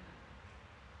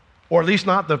 Or at least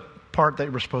not the part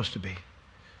that we're supposed to be.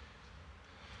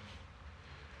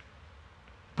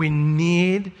 We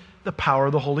need the power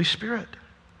of the Holy Spirit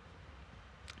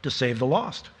to save the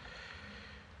lost.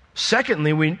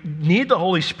 Secondly, we need the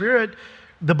Holy Spirit.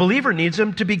 The believer needs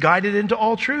Him to be guided into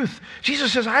all truth.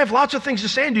 Jesus says, I have lots of things to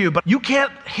say to you, but you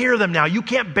can't hear them now. You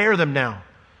can't bear them now.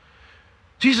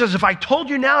 Jesus says, if I told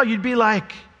you now, you'd be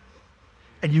like,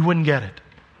 and you wouldn't get it.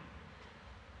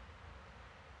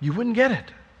 You wouldn't get it.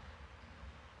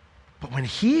 But when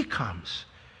He comes,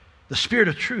 the Spirit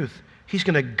of truth, He's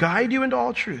going to guide you into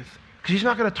all truth because He's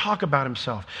not going to talk about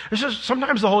Himself. It's just,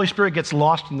 sometimes the Holy Spirit gets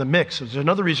lost in the mix. There's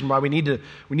another reason why we need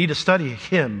to study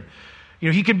Him.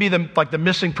 He can be the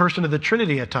missing person of the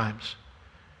Trinity at times.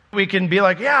 We can be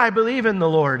like, yeah, I believe in the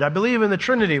Lord. I believe in the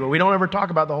Trinity, but we don't ever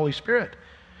talk about the Holy Spirit.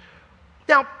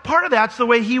 Now, part of that's the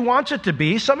way He wants it to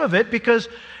be, some of it, because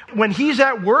when He's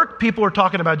at work, people are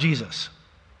talking about Jesus.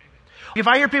 If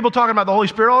I hear people talking about the Holy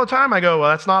Spirit all the time, I go, well,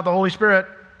 that's not the Holy Spirit,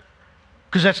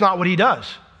 because that's not what He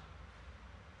does.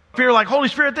 If you're like, Holy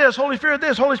Spirit this, Holy Spirit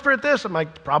this, Holy Spirit this, I'm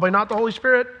like, probably not the Holy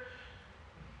Spirit.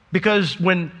 Because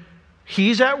when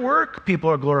He's at work, people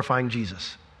are glorifying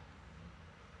Jesus.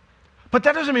 But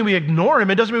that doesn't mean we ignore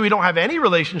Him. It doesn't mean we don't have any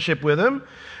relationship with Him.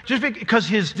 Just because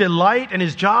His delight and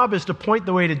His job is to point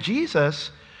the way to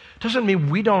Jesus, doesn't mean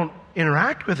we don't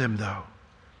interact with Him, though.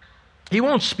 He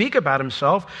won't speak about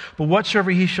Himself, but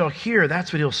whatsoever He shall hear,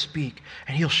 that's what He'll speak.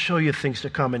 And He'll show you things to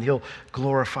come, and He'll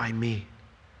glorify me.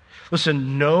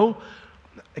 Listen,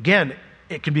 again,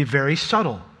 it can be very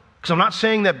subtle. Because I'm not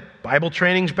saying that Bible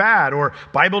training's bad, or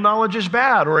Bible knowledge is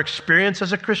bad, or experience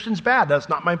as a Christian's bad. That's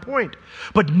not my point.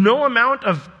 But no amount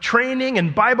of training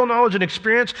and Bible knowledge and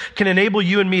experience can enable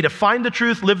you and me to find the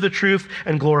truth, live the truth,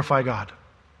 and glorify God.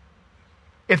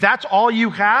 If that's all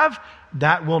you have,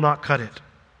 that will not cut it.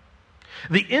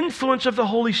 The influence of the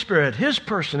Holy Spirit, His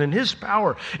person and His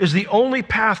power, is the only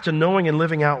path to knowing and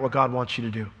living out what God wants you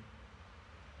to do.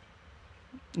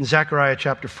 In Zechariah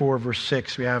chapter 4, verse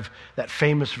 6, we have that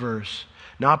famous verse,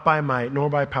 not by might nor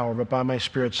by power, but by my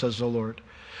Spirit, says the Lord.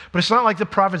 But it's not like the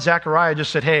prophet Zechariah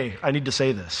just said, hey, I need to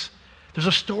say this. There's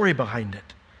a story behind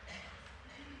it.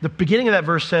 The beginning of that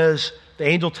verse says, the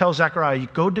angel tells Zechariah, you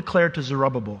go declare to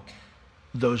Zerubbabel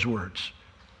those words.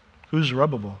 Who's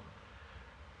Zerubbabel?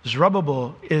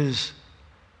 Zerubbabel is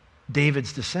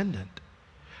David's descendant.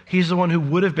 He's the one who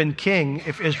would have been king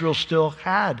if Israel still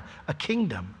had a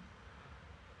kingdom.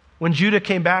 When Judah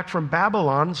came back from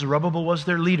Babylon, Zerubbabel was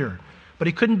their leader. But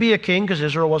he couldn't be a king because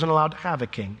Israel wasn't allowed to have a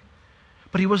king.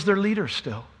 But he was their leader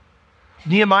still.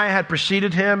 Nehemiah had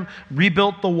preceded him,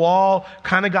 rebuilt the wall,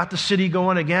 kind of got the city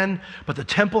going again, but the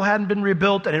temple hadn't been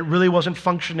rebuilt and it really wasn't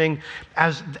functioning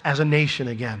as a nation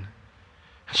again.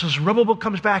 And so Zerubbabel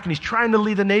comes back and he's trying to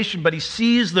lead the nation, but he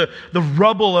sees the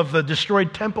rubble of the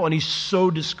destroyed temple and he's so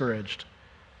discouraged.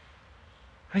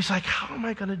 And he's like, how am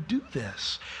I going to do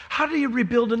this? How do you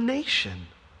rebuild a nation?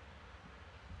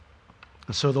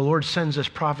 And so the Lord sends this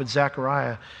prophet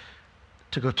Zechariah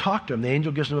to go talk to him. The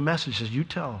angel gives him a message, says, you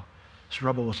tell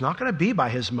Zerubbabel, it's not going to be by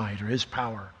his might or his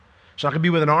power. It's not going to be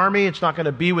with an army. It's not going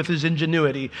to be with his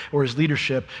ingenuity or his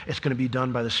leadership. It's going to be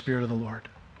done by the Spirit of the Lord.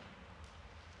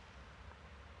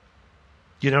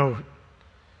 You know,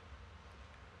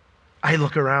 I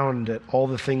look around at all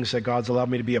the things that God's allowed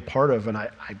me to be a part of, and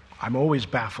I'm always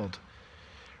baffled.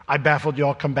 I'm baffled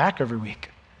y'all come back every week.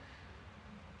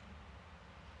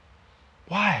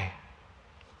 Why?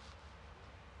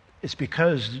 It's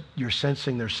because you're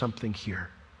sensing there's something here.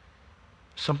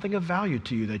 Something of value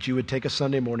to you that you would take a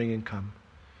Sunday morning and come.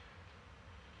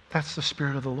 That's the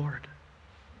Spirit of the Lord.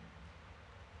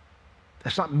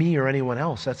 That's not me or anyone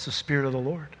else. That's the Spirit of the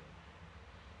Lord.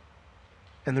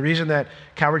 And the reason that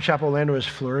Calvary Chapel Orlando is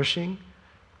flourishing,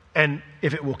 and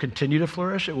if it will continue to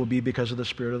flourish, it will be because of the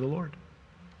Spirit of the Lord.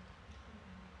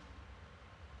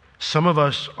 Some of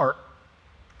us are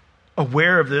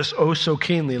aware of this oh so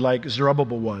keenly, like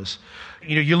Zerubbabel was.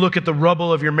 You know, you look at the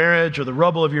rubble of your marriage or the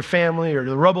rubble of your family or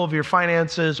the rubble of your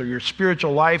finances or your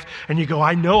spiritual life, and you go,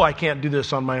 I know I can't do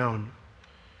this on my own.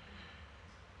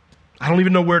 I don't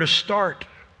even know where to start.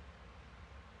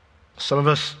 Some of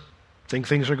us think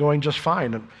things are going just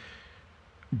fine and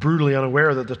brutally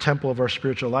unaware that the temple of our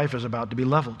spiritual life is about to be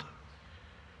leveled.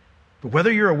 But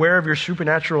whether you're aware of your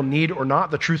supernatural need or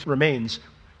not, the truth remains.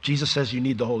 Jesus says you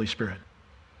need the Holy Spirit.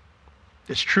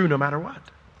 It's true no matter what.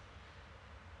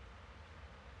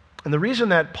 And the reason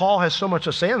that Paul has so much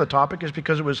to say on the topic is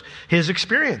because it was his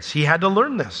experience. He had to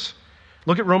learn this.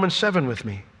 Look at Romans 7 with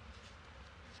me.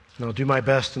 And I'll do my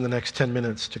best in the next 10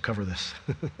 minutes to cover this.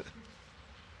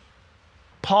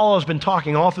 Paul has been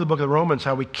talking all through the book of Romans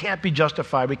how we can't be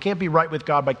justified. We can't be right with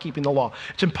God by keeping the law.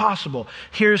 It's impossible.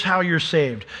 Here's how you're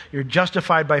saved. You're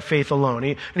justified by faith alone.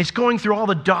 And he's going through all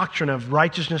the doctrine of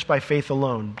righteousness by faith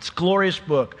alone. It's a glorious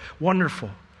book.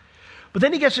 Wonderful. But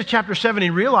then he gets to chapter 7 and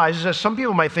he realizes that some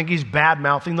people might think he's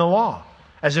bad-mouthing the law,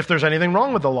 as if there's anything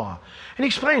wrong with the law. And he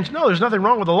explains, no, there's nothing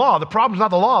wrong with the law. The problem's not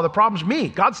the law. The problem's me.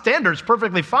 God's standard is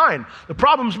perfectly fine. The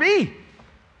problem's me.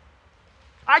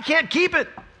 I can't keep it.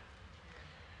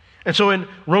 And so in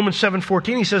Romans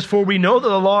 7:14, he says, for we know that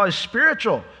the law is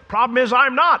spiritual. Problem is,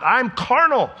 I'm not. I'm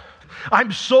carnal.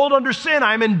 I'm sold under sin.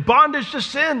 I'm in bondage to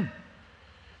sin.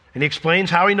 And he explains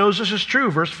how he knows this is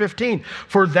true. Verse 15,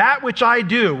 for that which I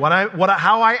do,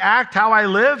 how I act, how I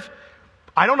live,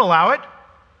 I don't allow it.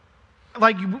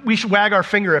 Like we should wag our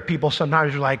finger at people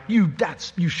sometimes. You're like, you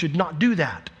should not do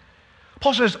that.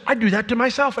 Paul says, I do that to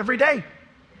myself every day.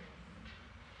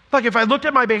 Like if I looked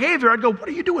at my behavior, I'd go, what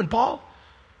are you doing, Paul?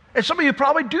 And some of you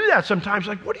probably do that sometimes.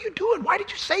 Like, what are you doing? Why did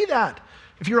you say that?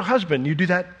 If you're a husband, you do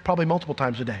that probably multiple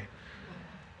times a day.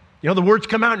 You know, the words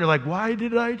come out and you're like, why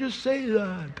did I just say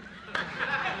that?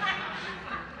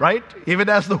 Right? Even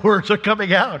as the words are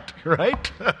coming out,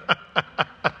 right?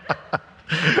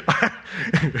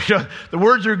 The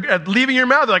words are leaving your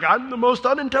mouth. They're like, I'm the most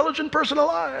unintelligent person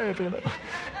alive. You know?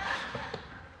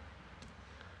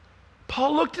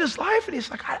 Paul looked at his life and he's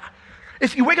like,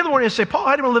 if you wake up in the morning and say, Paul,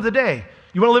 how do you want to live the day?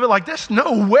 You want to live it like this?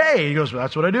 No way. He goes, well,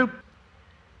 that's what I do.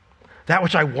 That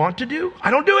which I want to do, I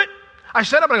don't do it. I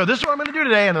set up and I go, this is what I'm going to do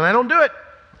today, and then I don't do it.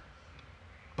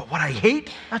 But what I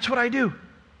hate, that's what I do. It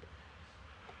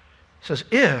says,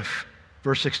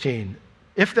 verse 16,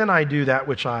 if then I do that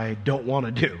which I don't want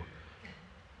to do,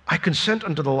 I consent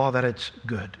unto the law that it's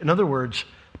good. In other words,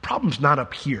 the problem's not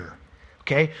up here.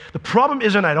 Okay? The problem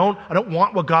isn't I don't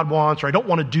want what God wants, or I don't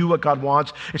want to do what God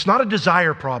wants. It's not a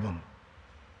desire problem.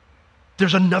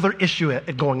 There's another issue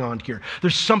going on here.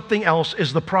 There's something else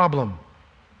is the problem.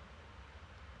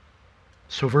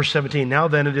 So verse 17, now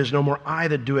then it is no more I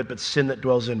that do it, but sin that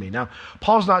dwells in me. Now,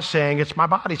 Paul's not saying it's my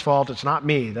body's fault, it's not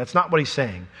me. That's not what he's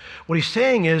saying. What he's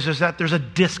saying is that there's a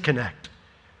disconnect.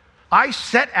 I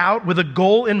set out with a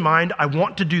goal in mind. I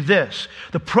want to do this.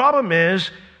 The problem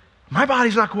is my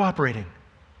body's not cooperating.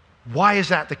 Why is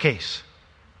that the case?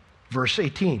 Verse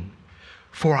 18.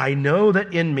 For I know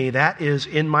that in me, that is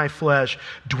in my flesh,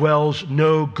 dwells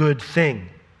no good thing.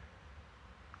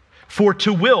 For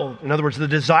to will, in other words, the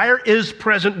desire is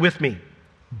present with me.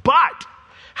 But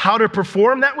how to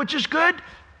perform that which is good,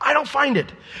 I don't find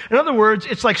it. In other words,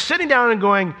 it's like sitting down and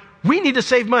going, we need to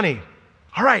save money.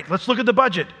 All right, let's look at the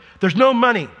budget. There's no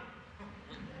money.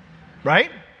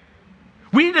 Right?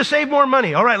 We need to save more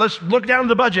money. All right, let's look down at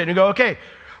the budget and go, okay,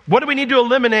 what do we need to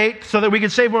eliminate so that we can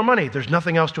save more money? There's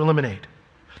nothing else to eliminate.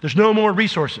 There's no more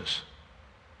resources.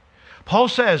 Paul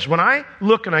says, when I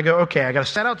look and I go, okay, I got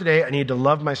to set out today, I need to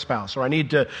love my spouse, or I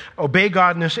need to obey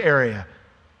God in this area.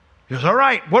 He goes, all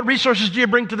right, what resources do you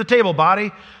bring to the table,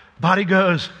 body? Body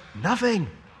goes, nothing.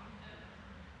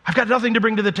 I've got nothing to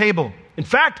bring to the table. In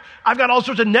fact, I've got all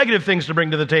sorts of negative things to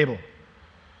bring to the table.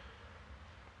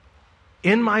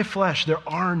 In my flesh, there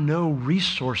are no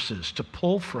resources to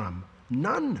pull from.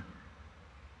 None.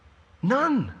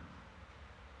 None.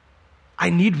 I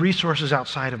need resources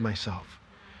outside of myself.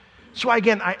 So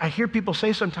again, I hear people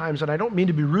say sometimes, and I don't mean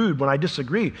to be rude when I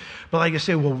disagree, but like I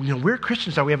say, well, we're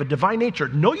Christians now, we have a divine nature.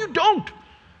 No, you don't.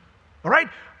 All right?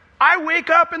 I wake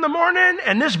up in the morning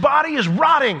and this body is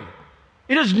rotting.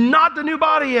 It is not the new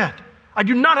body yet. I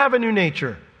do not have a new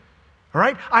nature. All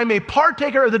right? I'm a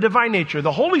partaker of the divine nature.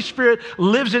 The Holy Spirit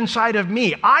lives inside of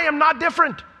me. I am not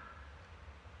different.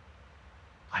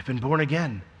 I've been born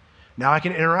again. Now I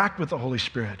can interact with the Holy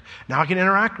Spirit. Now I can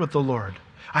interact with the Lord.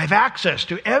 I have access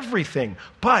to everything.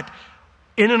 But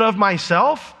in and of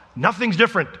myself, nothing's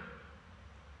different.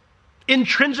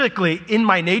 Intrinsically, in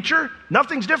my nature,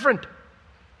 nothing's different.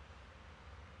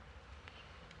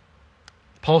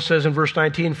 Paul says in verse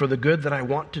 19, for the good that I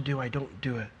want to do, I don't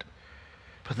do it.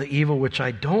 For the evil which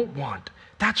I don't want,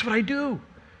 that's what I do.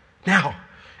 Now,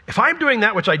 if I'm doing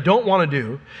that which I don't want to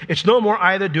do, it's no more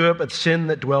I that do it, but sin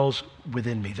that dwells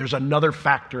within me. There's another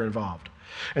factor involved.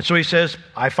 And so he says,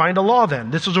 I find a law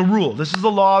then. This is a rule. This is the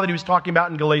law that he was talking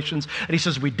about in Galatians. And he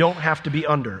says, we don't have to be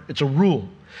under. It's a rule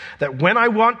that when I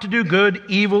want to do good,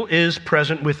 evil is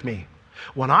present with me.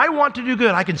 When I want to do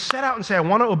good, I can set out and say, I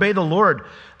want to obey the Lord.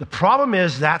 The problem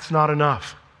is that's not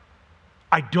enough.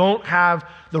 I don't have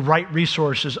the right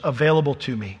resources available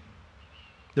to me.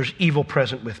 There's evil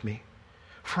present with me.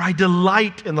 For I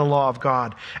delight in the law of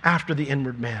God after the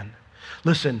inward man.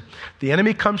 Listen, the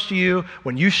enemy comes to you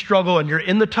when you struggle and you're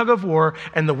in the tug of war,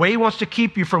 and the way he wants to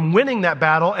keep you from winning that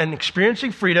battle and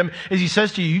experiencing freedom is he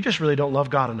says to you, you just really don't love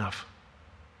God enough.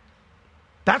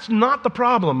 That's not the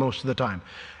problem most of the time.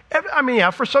 I mean,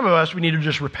 yeah, for some of us, we need to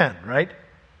just repent, right?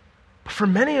 But for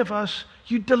many of us,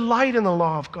 you delight in the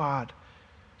law of God.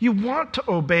 You want to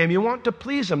obey him. You want to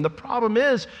please him. The problem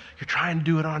is you're trying to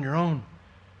do it on your own.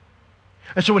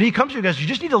 And so when he comes to you guys, you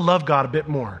just need to love God a bit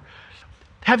more.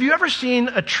 Have you ever seen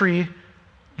a tree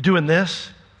doing this?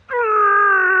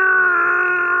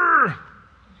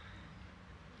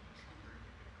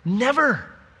 Never.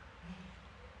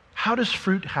 How does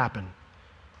fruit happen?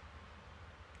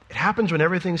 It happens when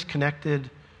everything's connected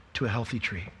to a healthy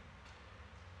tree.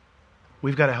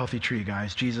 We've got a healthy tree,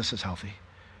 guys. Jesus is healthy.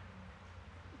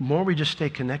 The more we just stay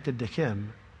connected to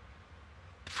him,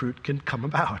 fruit can come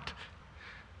about.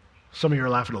 Some of you are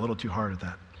laughing a little too hard at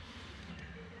that.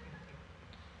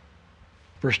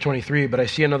 Verse 23, but I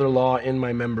see another law in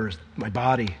my members, my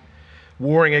body,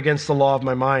 warring against the law of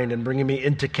my mind and bringing me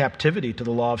into captivity to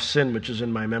the law of sin which is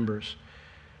in my members.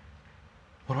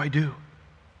 What do I do?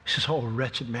 He says, oh,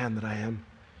 wretched man that I am.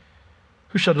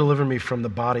 Who shall deliver me from the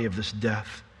body of this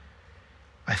death?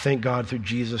 I thank God through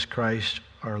Jesus Christ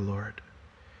our Lord.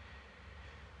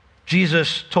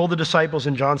 Jesus told the disciples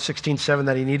in John 16:7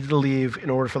 that he needed to leave in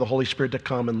order for the Holy Spirit to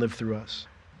come and live through us.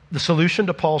 The solution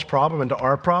to Paul's problem and to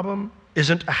our problem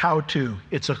isn't a how-to,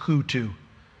 it's a who-to.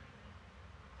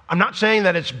 I'm not saying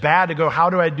that it's bad to go, how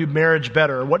do I do marriage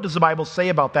better? Or what does the Bible say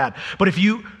about that? But if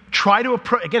you try to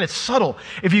approach, again, it's subtle.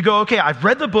 If you go, okay, I've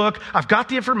read the book, I've got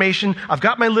the information, I've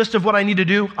got my list of what I need to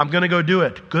do, I'm going to go do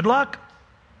it. Good luck.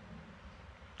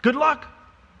 Good luck.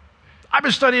 I've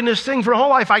been studying this thing for a whole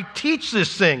life. I teach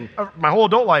this thing, my whole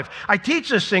adult life. I teach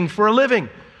this thing for a living.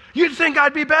 You'd think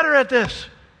I'd be better at this.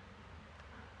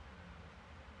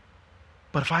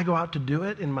 But if I go out to do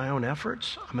it in my own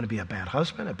efforts, I'm going to be a bad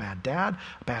husband, a bad dad,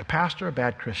 a bad pastor, a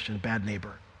bad Christian, a bad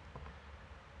neighbor.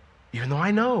 Even though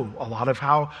I know a lot of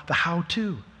the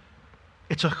how-to.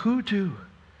 It's a who-to.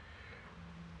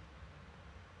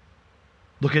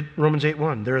 Look at Romans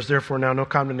 8:1. There is therefore now no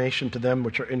condemnation to them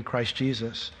which are in Christ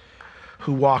Jesus,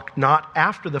 who walk not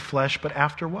after the flesh, but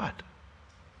after what?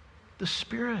 The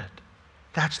Spirit.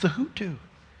 That's the who-to.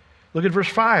 Look at verse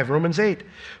 5, Romans 8.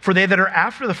 For they that are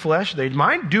after the flesh, they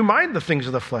do mind the things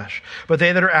of the flesh, but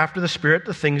they that are after the Spirit,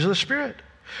 the things of the Spirit.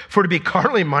 For to be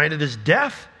carnally minded is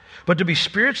death, but to be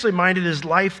spiritually minded is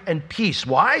life and peace.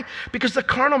 Why? Because the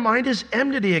carnal mind is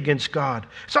enmity against God.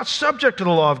 It's not subject to the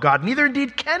law of God, neither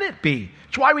indeed can it be.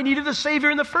 It's why we needed a Savior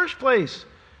in the first place.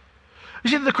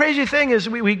 You see, the crazy thing is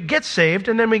we get saved,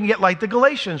 and then we can get like the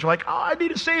Galatians. We're like, oh, I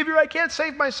need a Savior. I can't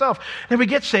save myself. And we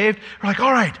get saved. We're like,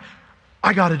 all right,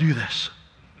 I got to do this.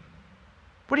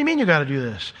 What do you mean you got to do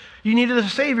this? You needed a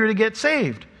Savior to get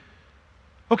saved.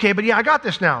 Okay, but yeah, I got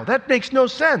this now. That makes no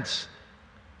sense.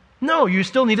 No, you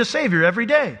still need a Savior every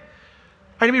day.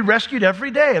 I need to be rescued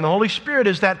every day. And the Holy Spirit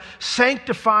is that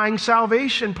sanctifying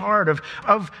salvation part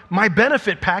of my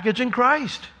benefit package in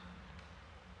Christ.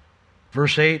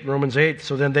 Verse 8, Romans 8,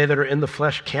 so then they that are in the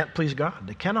flesh can't please God.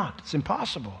 They cannot. It's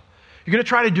impossible. You're going to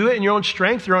try to do it in your own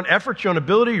strength, your own efforts, your own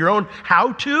ability, your own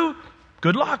how-to?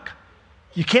 Good luck.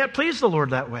 You can't please the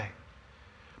Lord that way.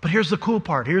 But here's the cool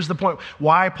part. Here's the point.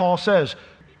 Why Paul says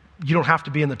you don't have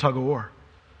to be in the tug of war.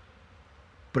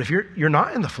 But if you're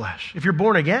not in the flesh, if you're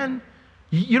born again,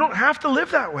 you don't have to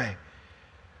live that way.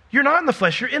 You're not in the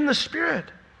flesh, you're in the Spirit.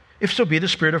 If so be the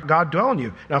Spirit of God dwell in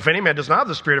you. Now, if any man does not have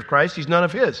the Spirit of Christ, he's none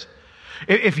of his.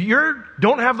 If you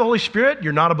don't have the Holy Spirit,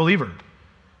 you're not a believer.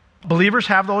 Believers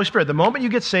have the Holy Spirit. The moment you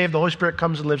get saved, the Holy Spirit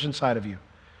comes and lives inside of you.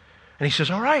 And he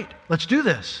says, all right, let's do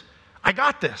this. I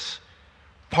got this.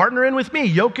 Partner in with me,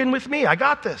 yoke in with me. I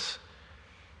got this.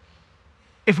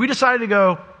 If we decided to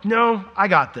go, no, I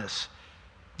got this,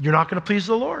 you're not going to please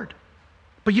the Lord.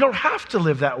 But you don't have to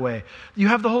live that way. You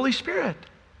have the Holy Spirit.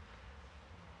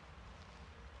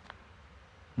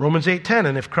 Romans 8:10,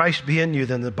 and if Christ be in you,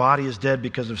 then the body is dead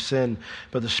because of sin,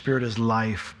 but the Spirit is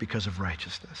life because of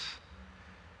righteousness.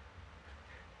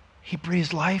 He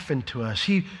breathes life into us.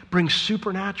 He brings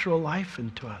supernatural life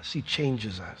into us. He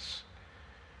changes us.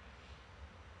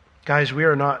 Guys, we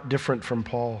are not different from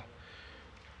Paul.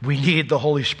 We need the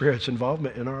Holy Spirit's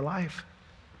involvement in our life.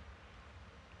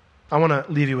 I want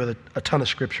to leave you with a ton of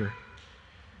scripture.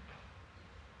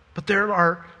 But there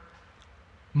are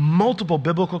multiple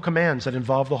biblical commands that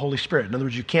involve the Holy Spirit. In other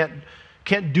words, you can't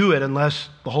do it unless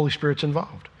the Holy Spirit's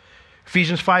involved.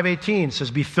 Ephesians 5:18 says,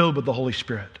 be filled with the Holy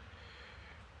Spirit.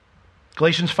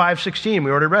 Galatians 5:16, we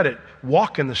already read it,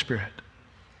 walk in the Spirit.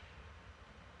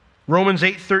 Romans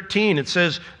 8:13, it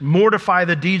says, mortify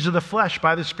the deeds of the flesh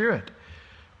by the Spirit.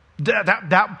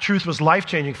 That truth was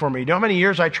life-changing for me. You know how many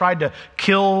years I tried to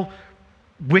kill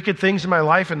wicked things in my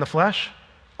life in the flesh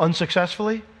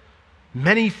unsuccessfully?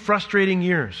 Many frustrating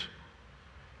years.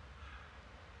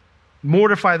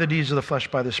 Mortify the deeds of the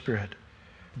flesh by the Spirit.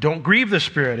 Don't grieve the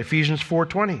Spirit, Ephesians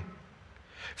 4:20.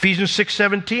 Ephesians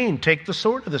 6:17, take the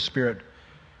sword of the Spirit.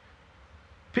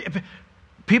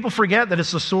 People forget that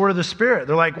it's the sword of the Spirit.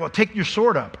 They're like, well, take your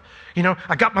sword up. You know,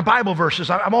 I got my Bible verses.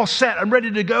 I'm all set. I'm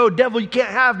ready to go. Devil, you can't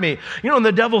have me. You know, and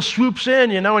the devil swoops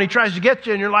in, you know, and he tries to get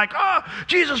you, and you're like,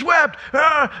 Jesus wept.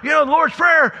 You know, the Lord's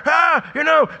Prayer. You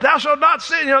know, thou shalt not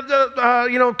sin.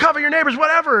 You know, cover your neighbors,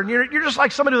 whatever. And you're just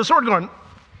like somebody with a sword going.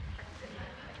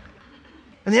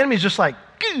 And the enemy's just like,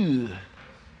 goo.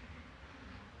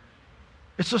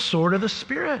 It's the sword of the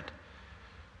Spirit.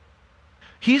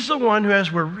 He's the one who,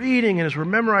 as we're reading and as we're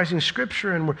memorizing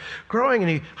Scripture and we're growing,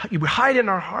 and we hide it in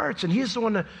our hearts, and he's the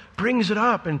one that brings it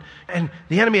up, and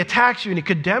the enemy attacks you and he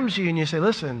condemns you, and you say,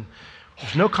 listen,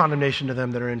 there's no condemnation to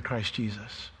them that are in Christ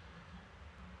Jesus.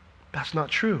 That's not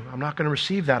true. I'm not going to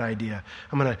receive that idea.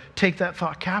 I'm going to take that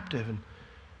thought captive. And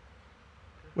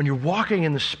when you're walking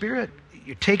in the Spirit,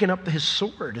 you're taking up his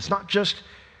sword. It's not just,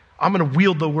 I'm going to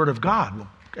wield the Word of God.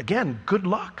 Well, again, good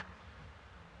luck.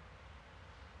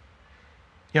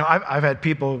 You know, I've had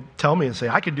people tell me and say,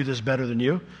 I can do this better than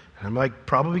you. And I'm like,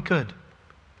 probably could.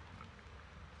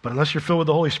 But unless you're filled with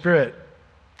the Holy Spirit,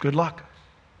 good luck.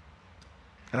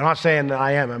 And I'm not saying that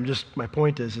I am. My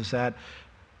point is that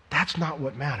that's not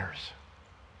what matters.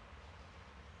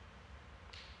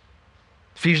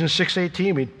 Ephesians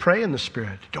 6:18, we pray in the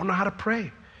Spirit. Don't know how to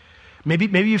pray.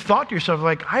 Maybe you've thought to yourself,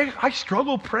 like, I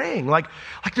struggle praying. Like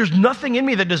there's nothing in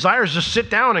me that desires to sit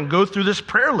down and go through this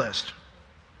prayer list.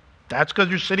 That's because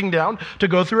you're sitting down to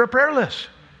go through a prayer list.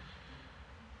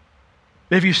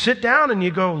 If you sit down and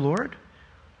you go, Lord,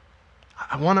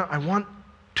 I want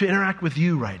to interact with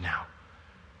you right now.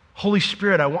 Holy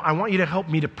Spirit, I want you to help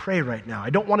me to pray right now.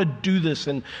 I don't want to do this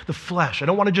in the flesh. I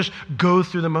don't want to just go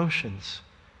through the motions.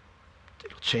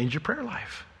 It'll change your prayer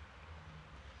life.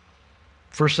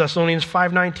 1 Thessalonians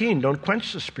 5:19, don't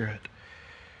quench the Spirit.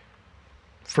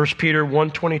 1 Peter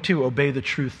 1:22, obey the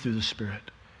truth through the Spirit.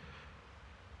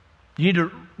 You need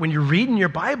to, when you're reading your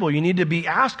Bible, you need to be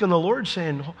asking the Lord,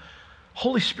 saying,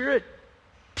 Holy Spirit,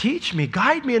 teach me,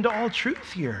 guide me into all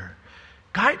truth here.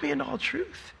 Guide me into all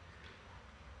truth.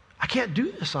 I can't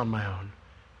do this on my own.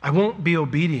 I won't be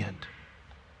obedient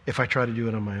if I try to do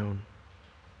it on my own.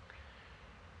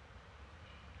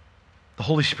 The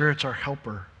Holy Spirit's our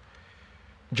helper.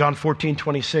 John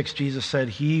 14:26, Jesus said,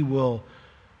 He will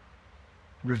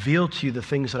reveal to you the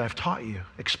things that I've taught you.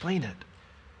 Explain it.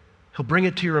 He'll bring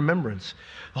it to your remembrance.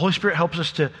 The Holy Spirit helps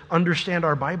us to understand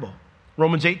our Bible.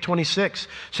 Romans 8:26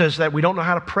 says that we don't know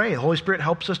how to pray. The Holy Spirit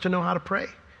helps us to know how to pray.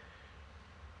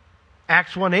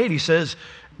 Acts 1:8, he says,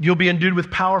 you'll be endued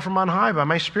with power from on high by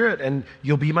my Spirit, and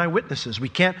you'll be my witnesses. We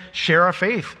can't share our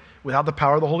faith without the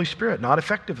power of the Holy Spirit, not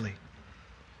effectively.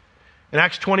 In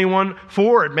Acts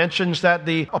 21:4, it mentions that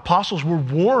the apostles were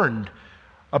warned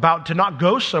about to not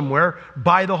go somewhere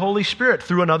by the Holy Spirit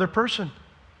through another person.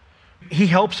 He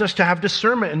helps us to have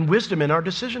discernment and wisdom in our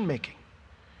decision making.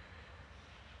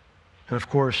 And of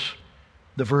course,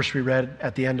 the verse we read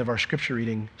at the end of our scripture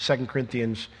reading, 2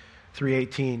 Corinthians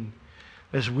 3:18,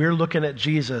 as we're looking at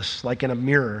Jesus like in a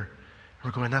mirror,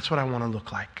 we're going, that's what I want to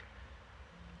look like.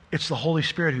 It's the Holy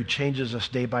Spirit who changes us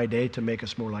day by day to make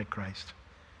us more like Christ.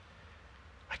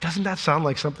 Like, doesn't that sound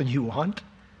like something you want?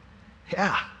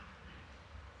 Yeah.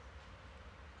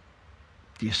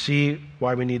 Do you see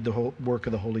why we need the whole work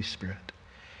of the Holy Spirit?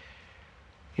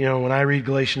 You know, when I read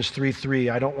Galatians 3:3,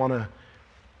 I don't want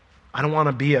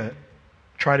to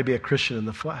try to be a Christian in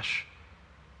the flesh.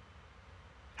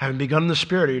 Having begun in the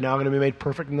Spirit, are you now going to be made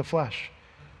perfect in the flesh?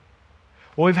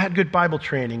 Well, we've had good Bible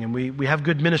training, and we have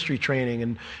good ministry training,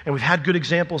 and we've had good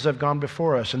examples that have gone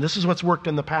before us, and this is what's worked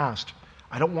in the past.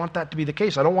 I don't want that to be the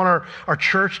case. I don't want our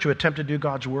church to attempt to do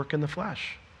God's work in the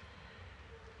flesh.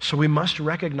 So we must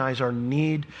recognize our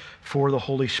need for the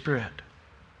Holy Spirit.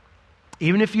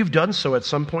 Even if you've done so at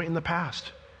some point in the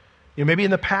past. You know, maybe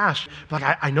in the past, like,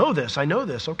 I know this,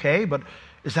 okay, but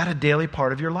is that a daily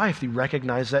part of your life? Do you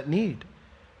recognize that need?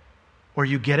 Or are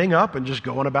you getting up and just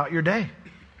going about your day?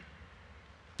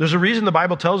 There's a reason the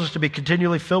Bible tells us to be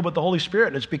continually filled with the Holy Spirit,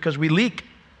 and it's because we leak.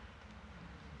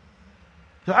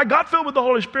 I got filled with the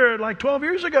Holy Spirit like 12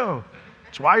 years ago.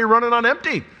 That's why you're running on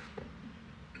empty. It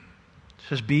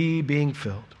says being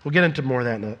filled. We'll get into more of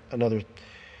that in another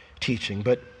teaching,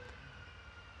 but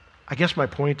I guess my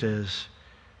point is,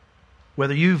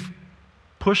 whether you've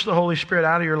pushed the Holy Spirit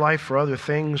out of your life for other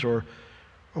things, or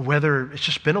whether it's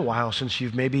just been a while since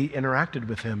you've maybe interacted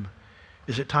with Him,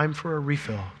 is it time for a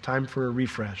refill, time for a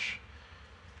refresh?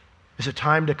 Is it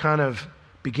time to kind of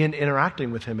begin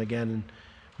interacting with Him again and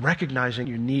recognizing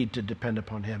your need to depend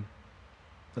upon Him?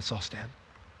 Let's all stand.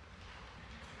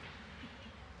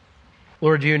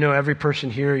 Lord, you know every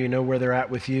person here. You know where they're at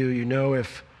with you. You know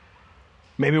if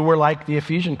maybe we're like the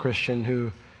Ephesian Christian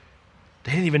who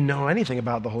they didn't even know anything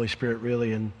about the Holy Spirit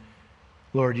really, and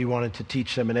Lord, you wanted to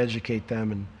teach them and educate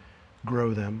them and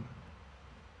grow them.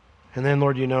 And then,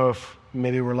 Lord, you know if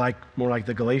maybe we're more like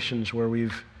the Galatians, where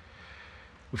we've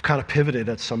kind of pivoted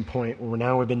at some point, where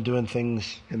now we've been doing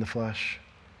things in the flesh.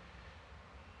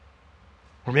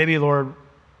 Or maybe, Lord,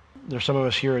 there's some of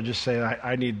us here who just say,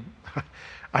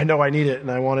 I know I need it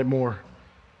and I want it more.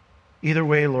 Either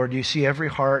way, Lord, you see every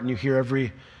heart and you hear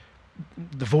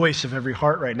the voice of every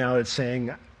heart right now that's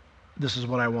saying, this is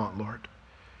what I want, Lord.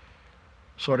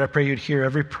 So Lord, I pray you'd hear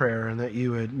every prayer and that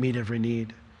you would meet every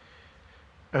need.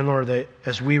 And Lord, that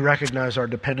as we recognize our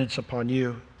dependence upon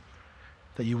you,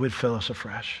 that you would fill us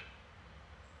afresh.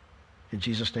 In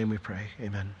Jesus' name we pray,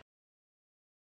 amen.